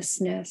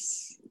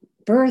formlessness,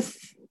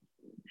 birth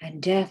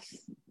and death,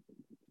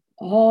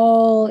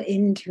 all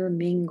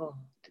intermingled.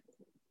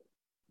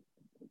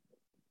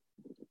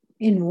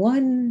 In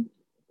one,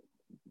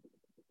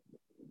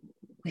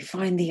 we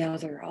find the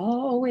other,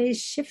 always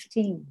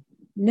shifting,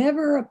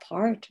 never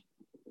apart.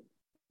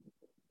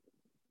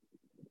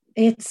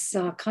 It's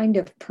a kind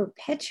of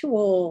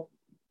perpetual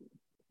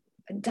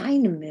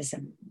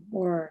dynamism,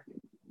 or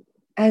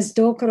as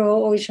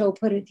Dokuro Osho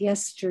put it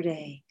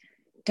yesterday,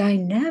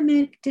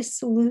 dynamic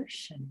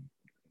dissolution.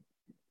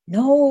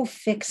 No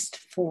fixed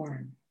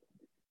form,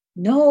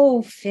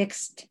 no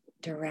fixed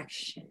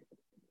direction.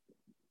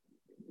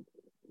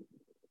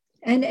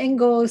 And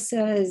Engo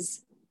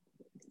says,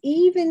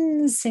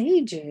 even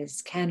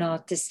sages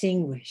cannot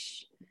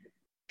distinguish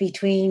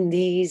between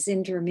these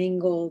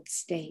intermingled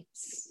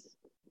states.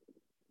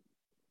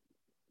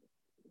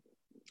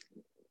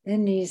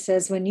 Then he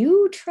says, when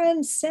you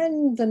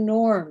transcend the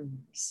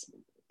norms,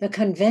 the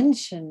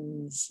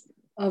conventions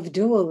of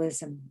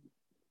dualism,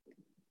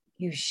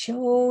 you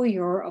show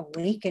your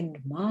awakened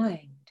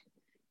mind,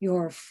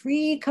 your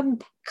free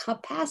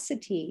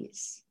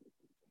capacities.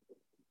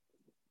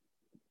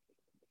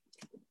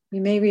 You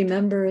may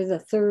remember the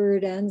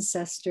third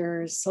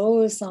ancestor,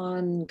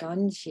 Sosan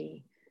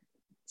Ganji,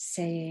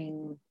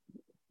 saying,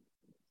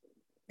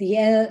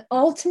 the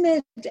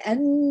ultimate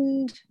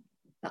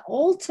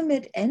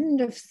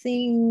end of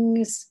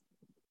things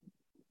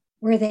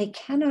where they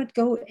cannot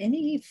go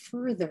any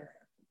further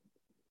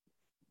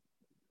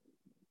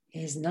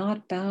is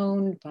not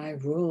bound by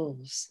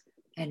rules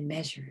and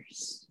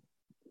measures.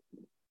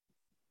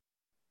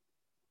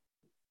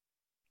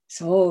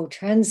 So,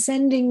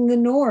 transcending the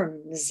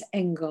norms,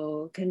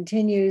 Engo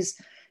continues,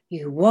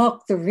 you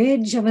walk the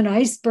ridge of an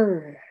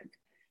iceberg,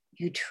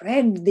 you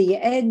tread the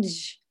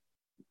edge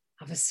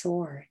of a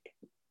sword.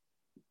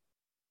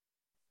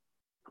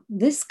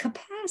 This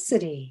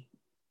capacity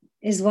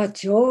is what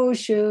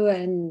Joshu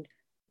and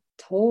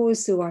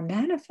Tosu are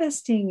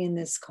manifesting in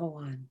this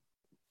koan.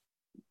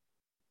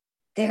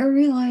 Their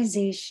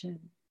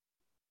realization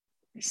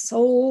is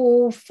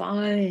so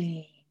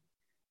fine,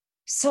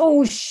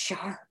 so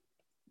sharp,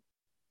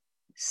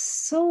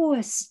 so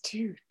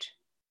astute.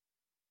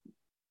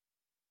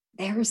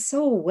 They are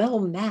so well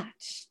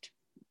matched.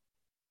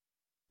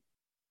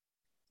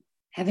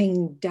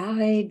 Having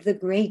died the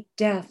great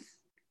death,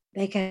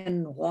 they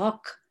can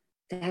walk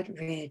that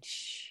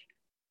ridge,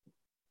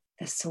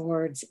 the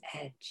sword's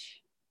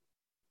edge.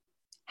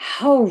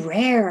 How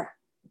rare!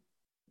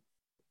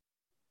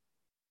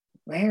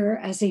 Rare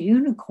as a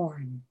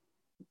unicorn,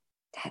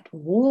 that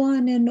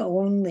one and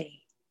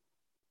only.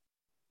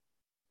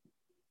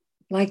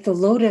 Like the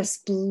lotus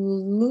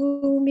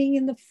blooming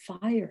in the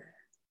fire.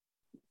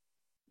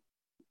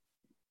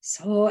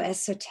 So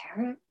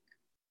esoteric,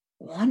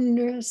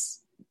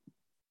 wondrous,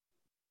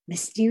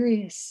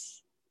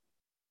 mysterious,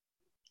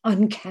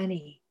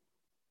 uncanny.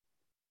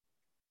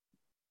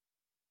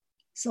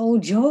 So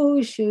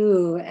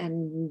Joshu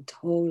and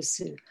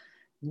Tosu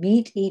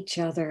meet each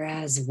other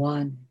as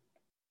one,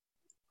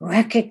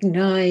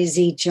 recognize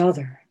each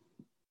other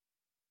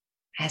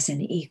as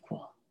an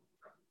equal.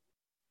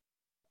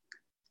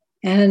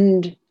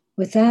 And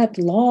with that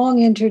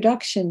long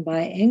introduction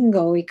by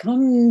Engo, we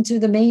come to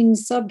the main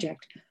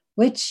subject,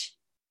 which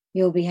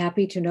you'll be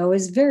happy to know,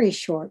 is very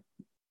short.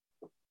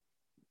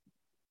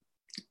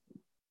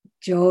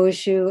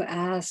 Joshu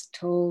asked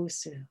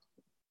Tosu,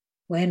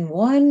 when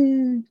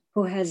one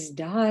who has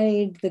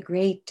died the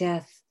great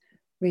death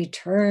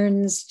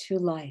returns to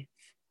life,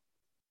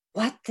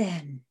 what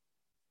then?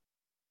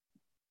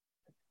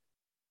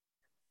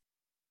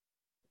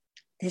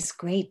 This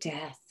great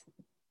death,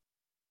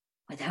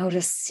 without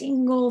a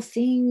single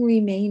thing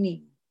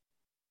remaining,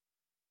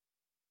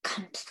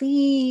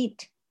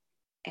 complete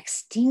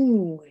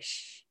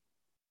extinguish.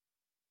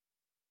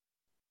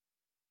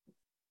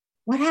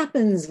 What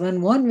happens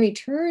when one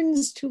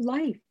returns to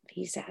life?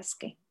 He's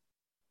asking.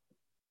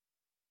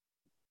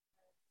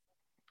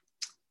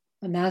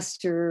 A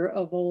master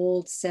of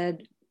old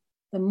said,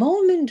 the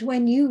moment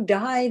when you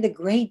die the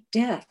great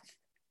death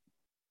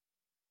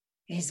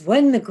is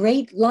when the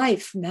great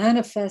life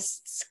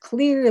manifests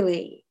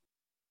clearly.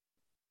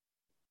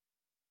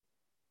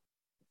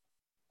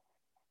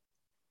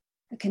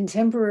 A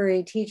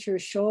contemporary teacher,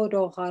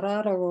 Shodo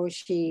Harada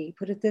Roshi,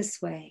 put it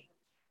this way: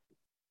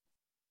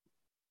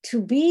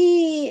 to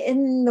be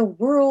in the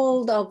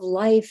world of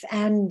life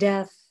and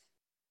death,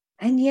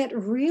 and yet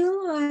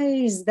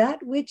realize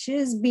that which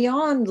is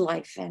beyond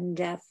life and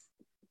death,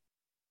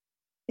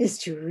 is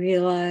to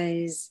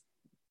realize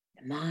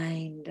the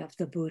mind of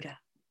the Buddha,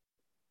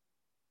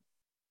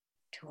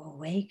 to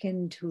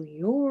awaken to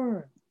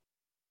your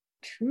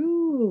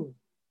true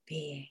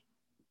being.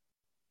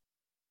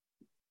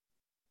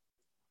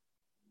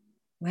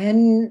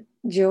 When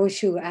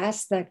Joshu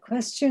asked that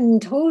question,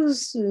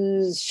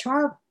 Tosu's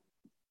sharp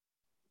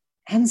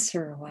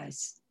answer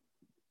was,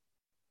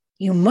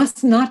 you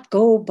must not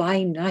go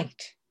by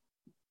night.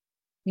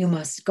 You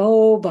must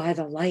go by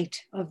the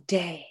light of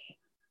day.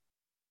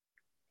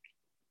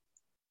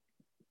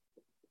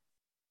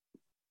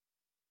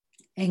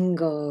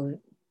 Engo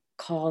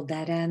called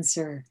that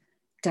answer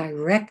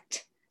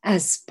direct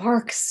as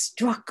sparks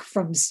struck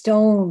from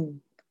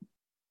stone,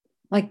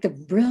 like the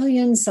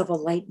brilliance of a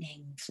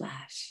lightning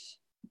flash.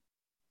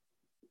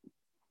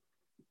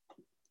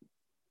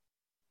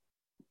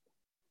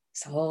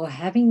 So,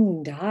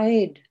 having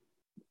died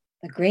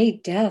the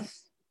great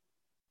death,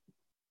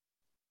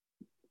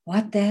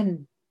 what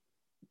then?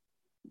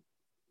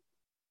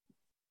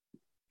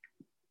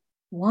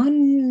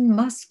 One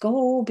must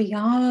go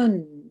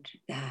beyond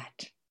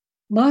that,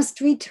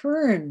 must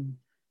return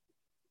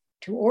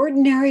to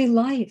ordinary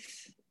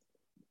life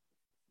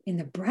in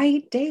the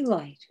bright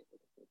daylight,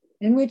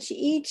 in which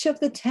each of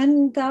the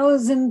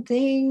 10,000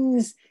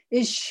 things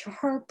is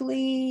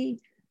sharply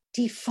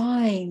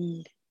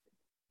defined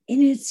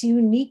in its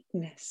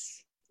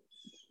uniqueness.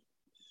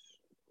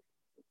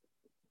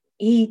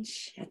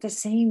 Each at the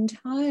same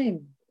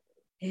time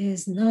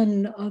is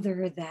none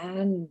other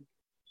than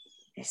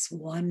this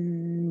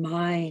one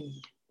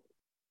mind.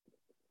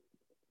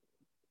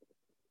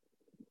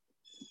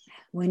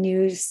 When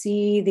you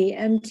see the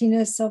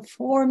emptiness of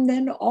form,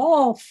 then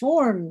all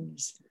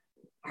forms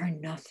are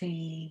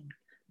nothing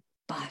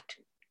but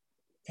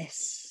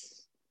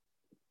this.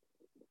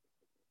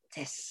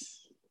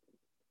 This.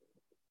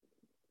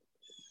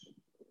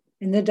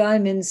 In the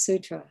Diamond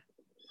Sutra,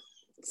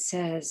 it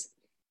says,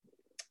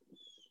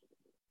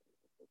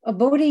 a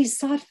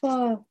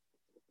bodhisattva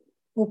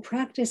who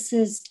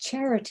practices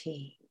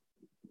charity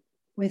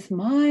with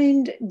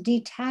mind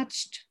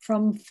detached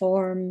from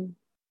form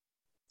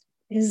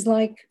is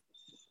like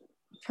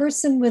a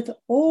person with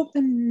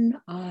open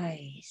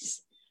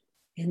eyes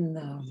in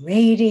the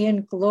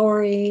radiant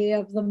glory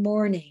of the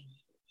morning,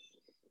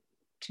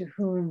 to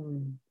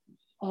whom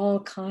all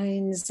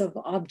kinds of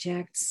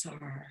objects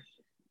are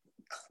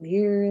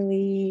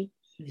clearly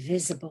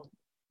visible.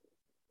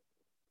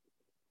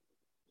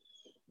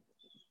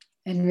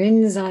 And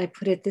Rinzai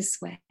put it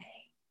this way: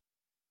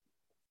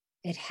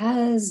 it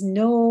has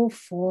no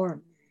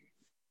form,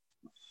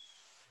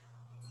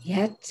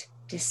 yet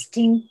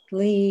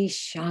distinctly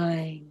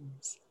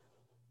shines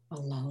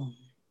alone.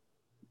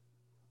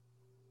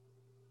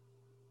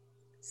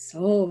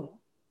 So,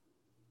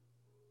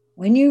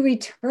 when you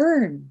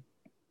return,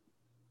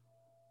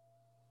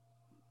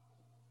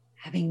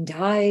 having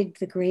died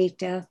the great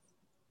death,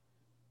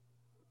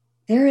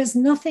 there is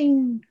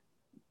nothing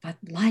but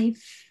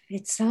life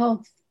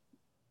itself,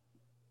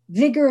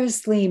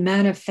 vigorously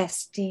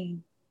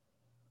manifesting,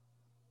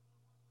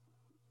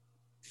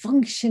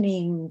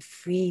 functioning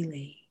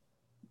freely.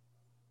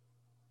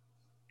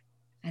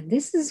 And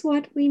this is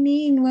what we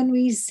mean when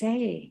we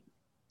say,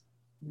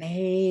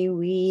 may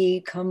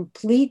we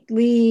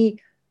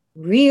completely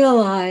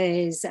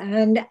realize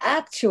and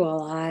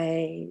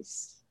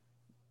actualize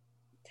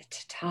the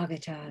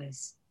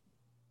Tathagata's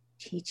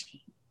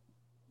teaching.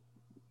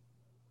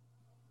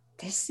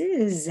 This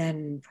is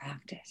Zen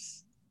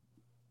practice,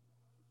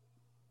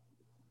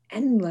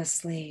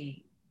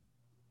 endlessly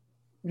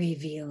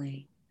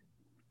revealing.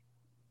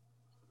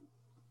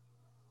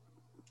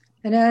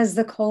 And as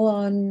the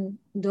Koan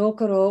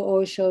Dokuro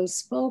Osho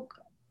spoke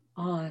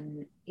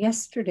on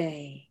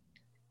yesterday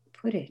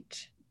put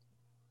it,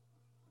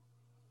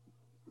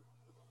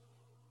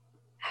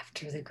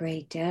 after the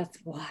great death,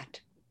 what?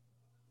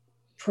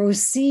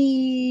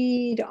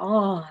 proceed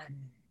on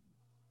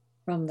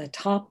from the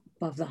top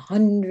of the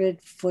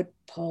 100-foot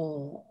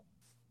pole.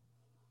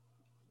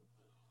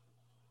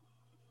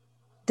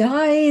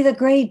 Die the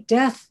great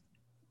death,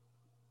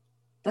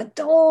 but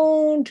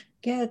don't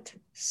get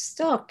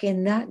stuck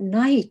in that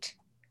night.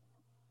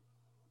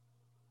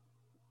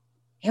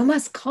 You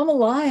must come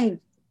alive.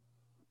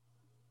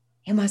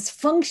 You must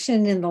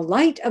function in the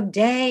light of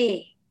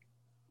day.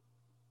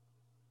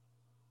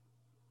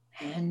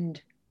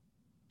 And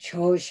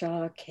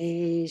Chosha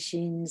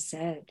Keishin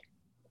said,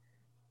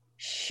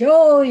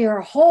 show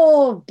your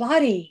whole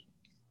body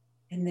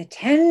in the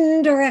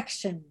 10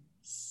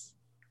 directions.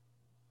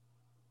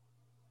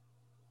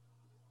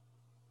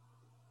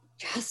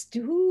 Just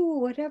do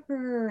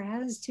whatever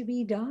has to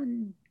be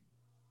done,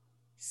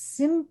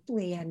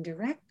 simply and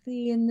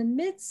directly in the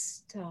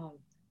midst of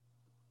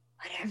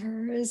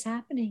whatever is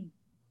happening.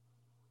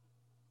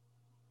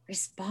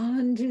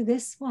 Respond to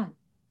this one.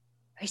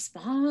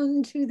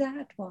 Respond to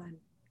that one.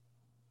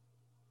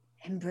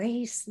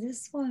 Embrace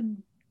this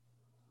one.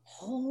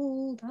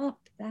 Hold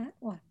up that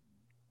one.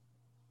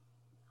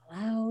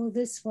 Allow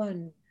this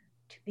one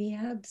to be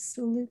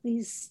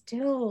absolutely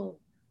still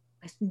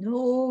with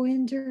no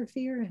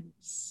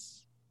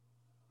interference.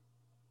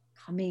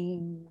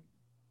 Coming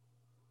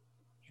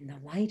in the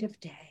light of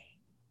day.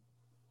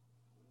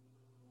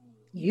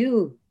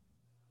 You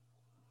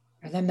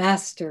are the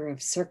master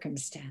of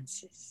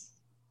circumstances.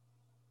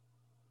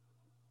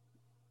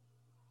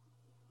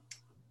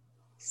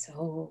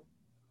 So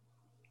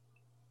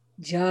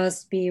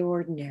just be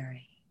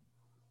ordinary.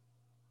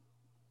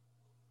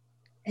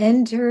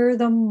 Enter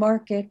the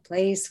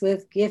marketplace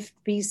with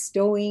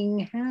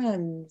gift-bestowing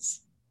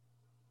hands,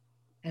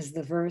 as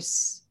the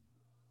verse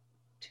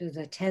to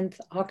the 10th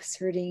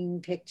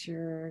Oxfording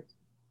picture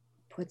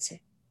puts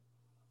it.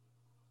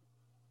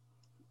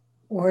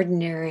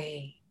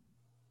 Ordinary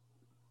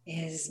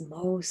is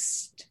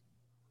most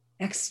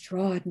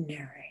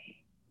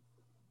extraordinary.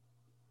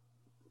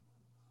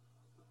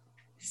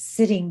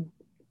 Sitting,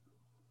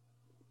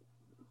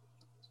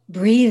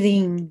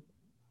 breathing,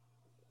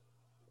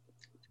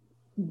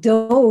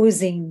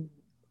 dozing,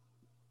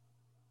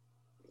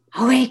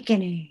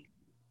 awakening,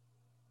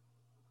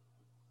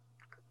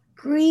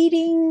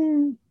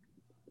 greeting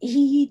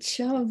each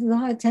of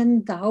the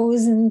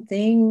 10,000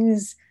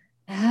 things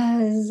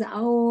as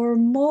our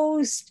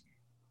most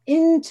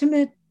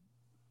intimate,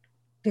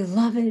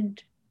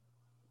 beloved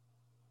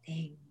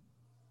thing.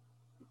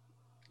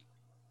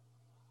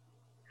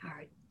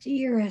 Our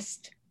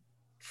dearest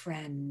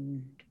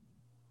friend.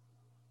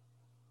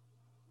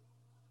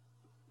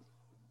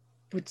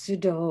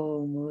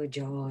 Butsudo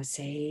mujo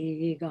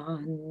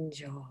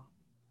seiganjo.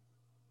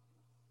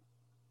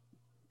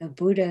 The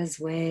Buddha's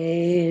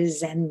way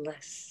is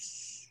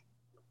endless.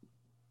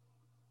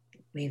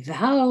 We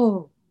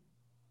vow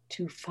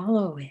to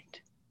follow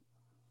it.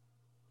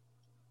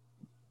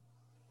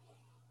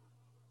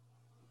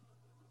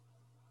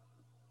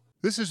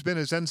 This has been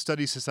a Zen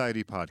Study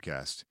Society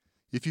podcast.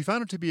 If you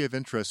found it to be of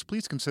interest,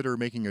 please consider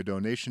making a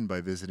donation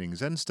by visiting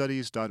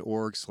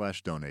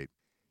zenstudies.org/donate.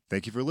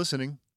 Thank you for listening.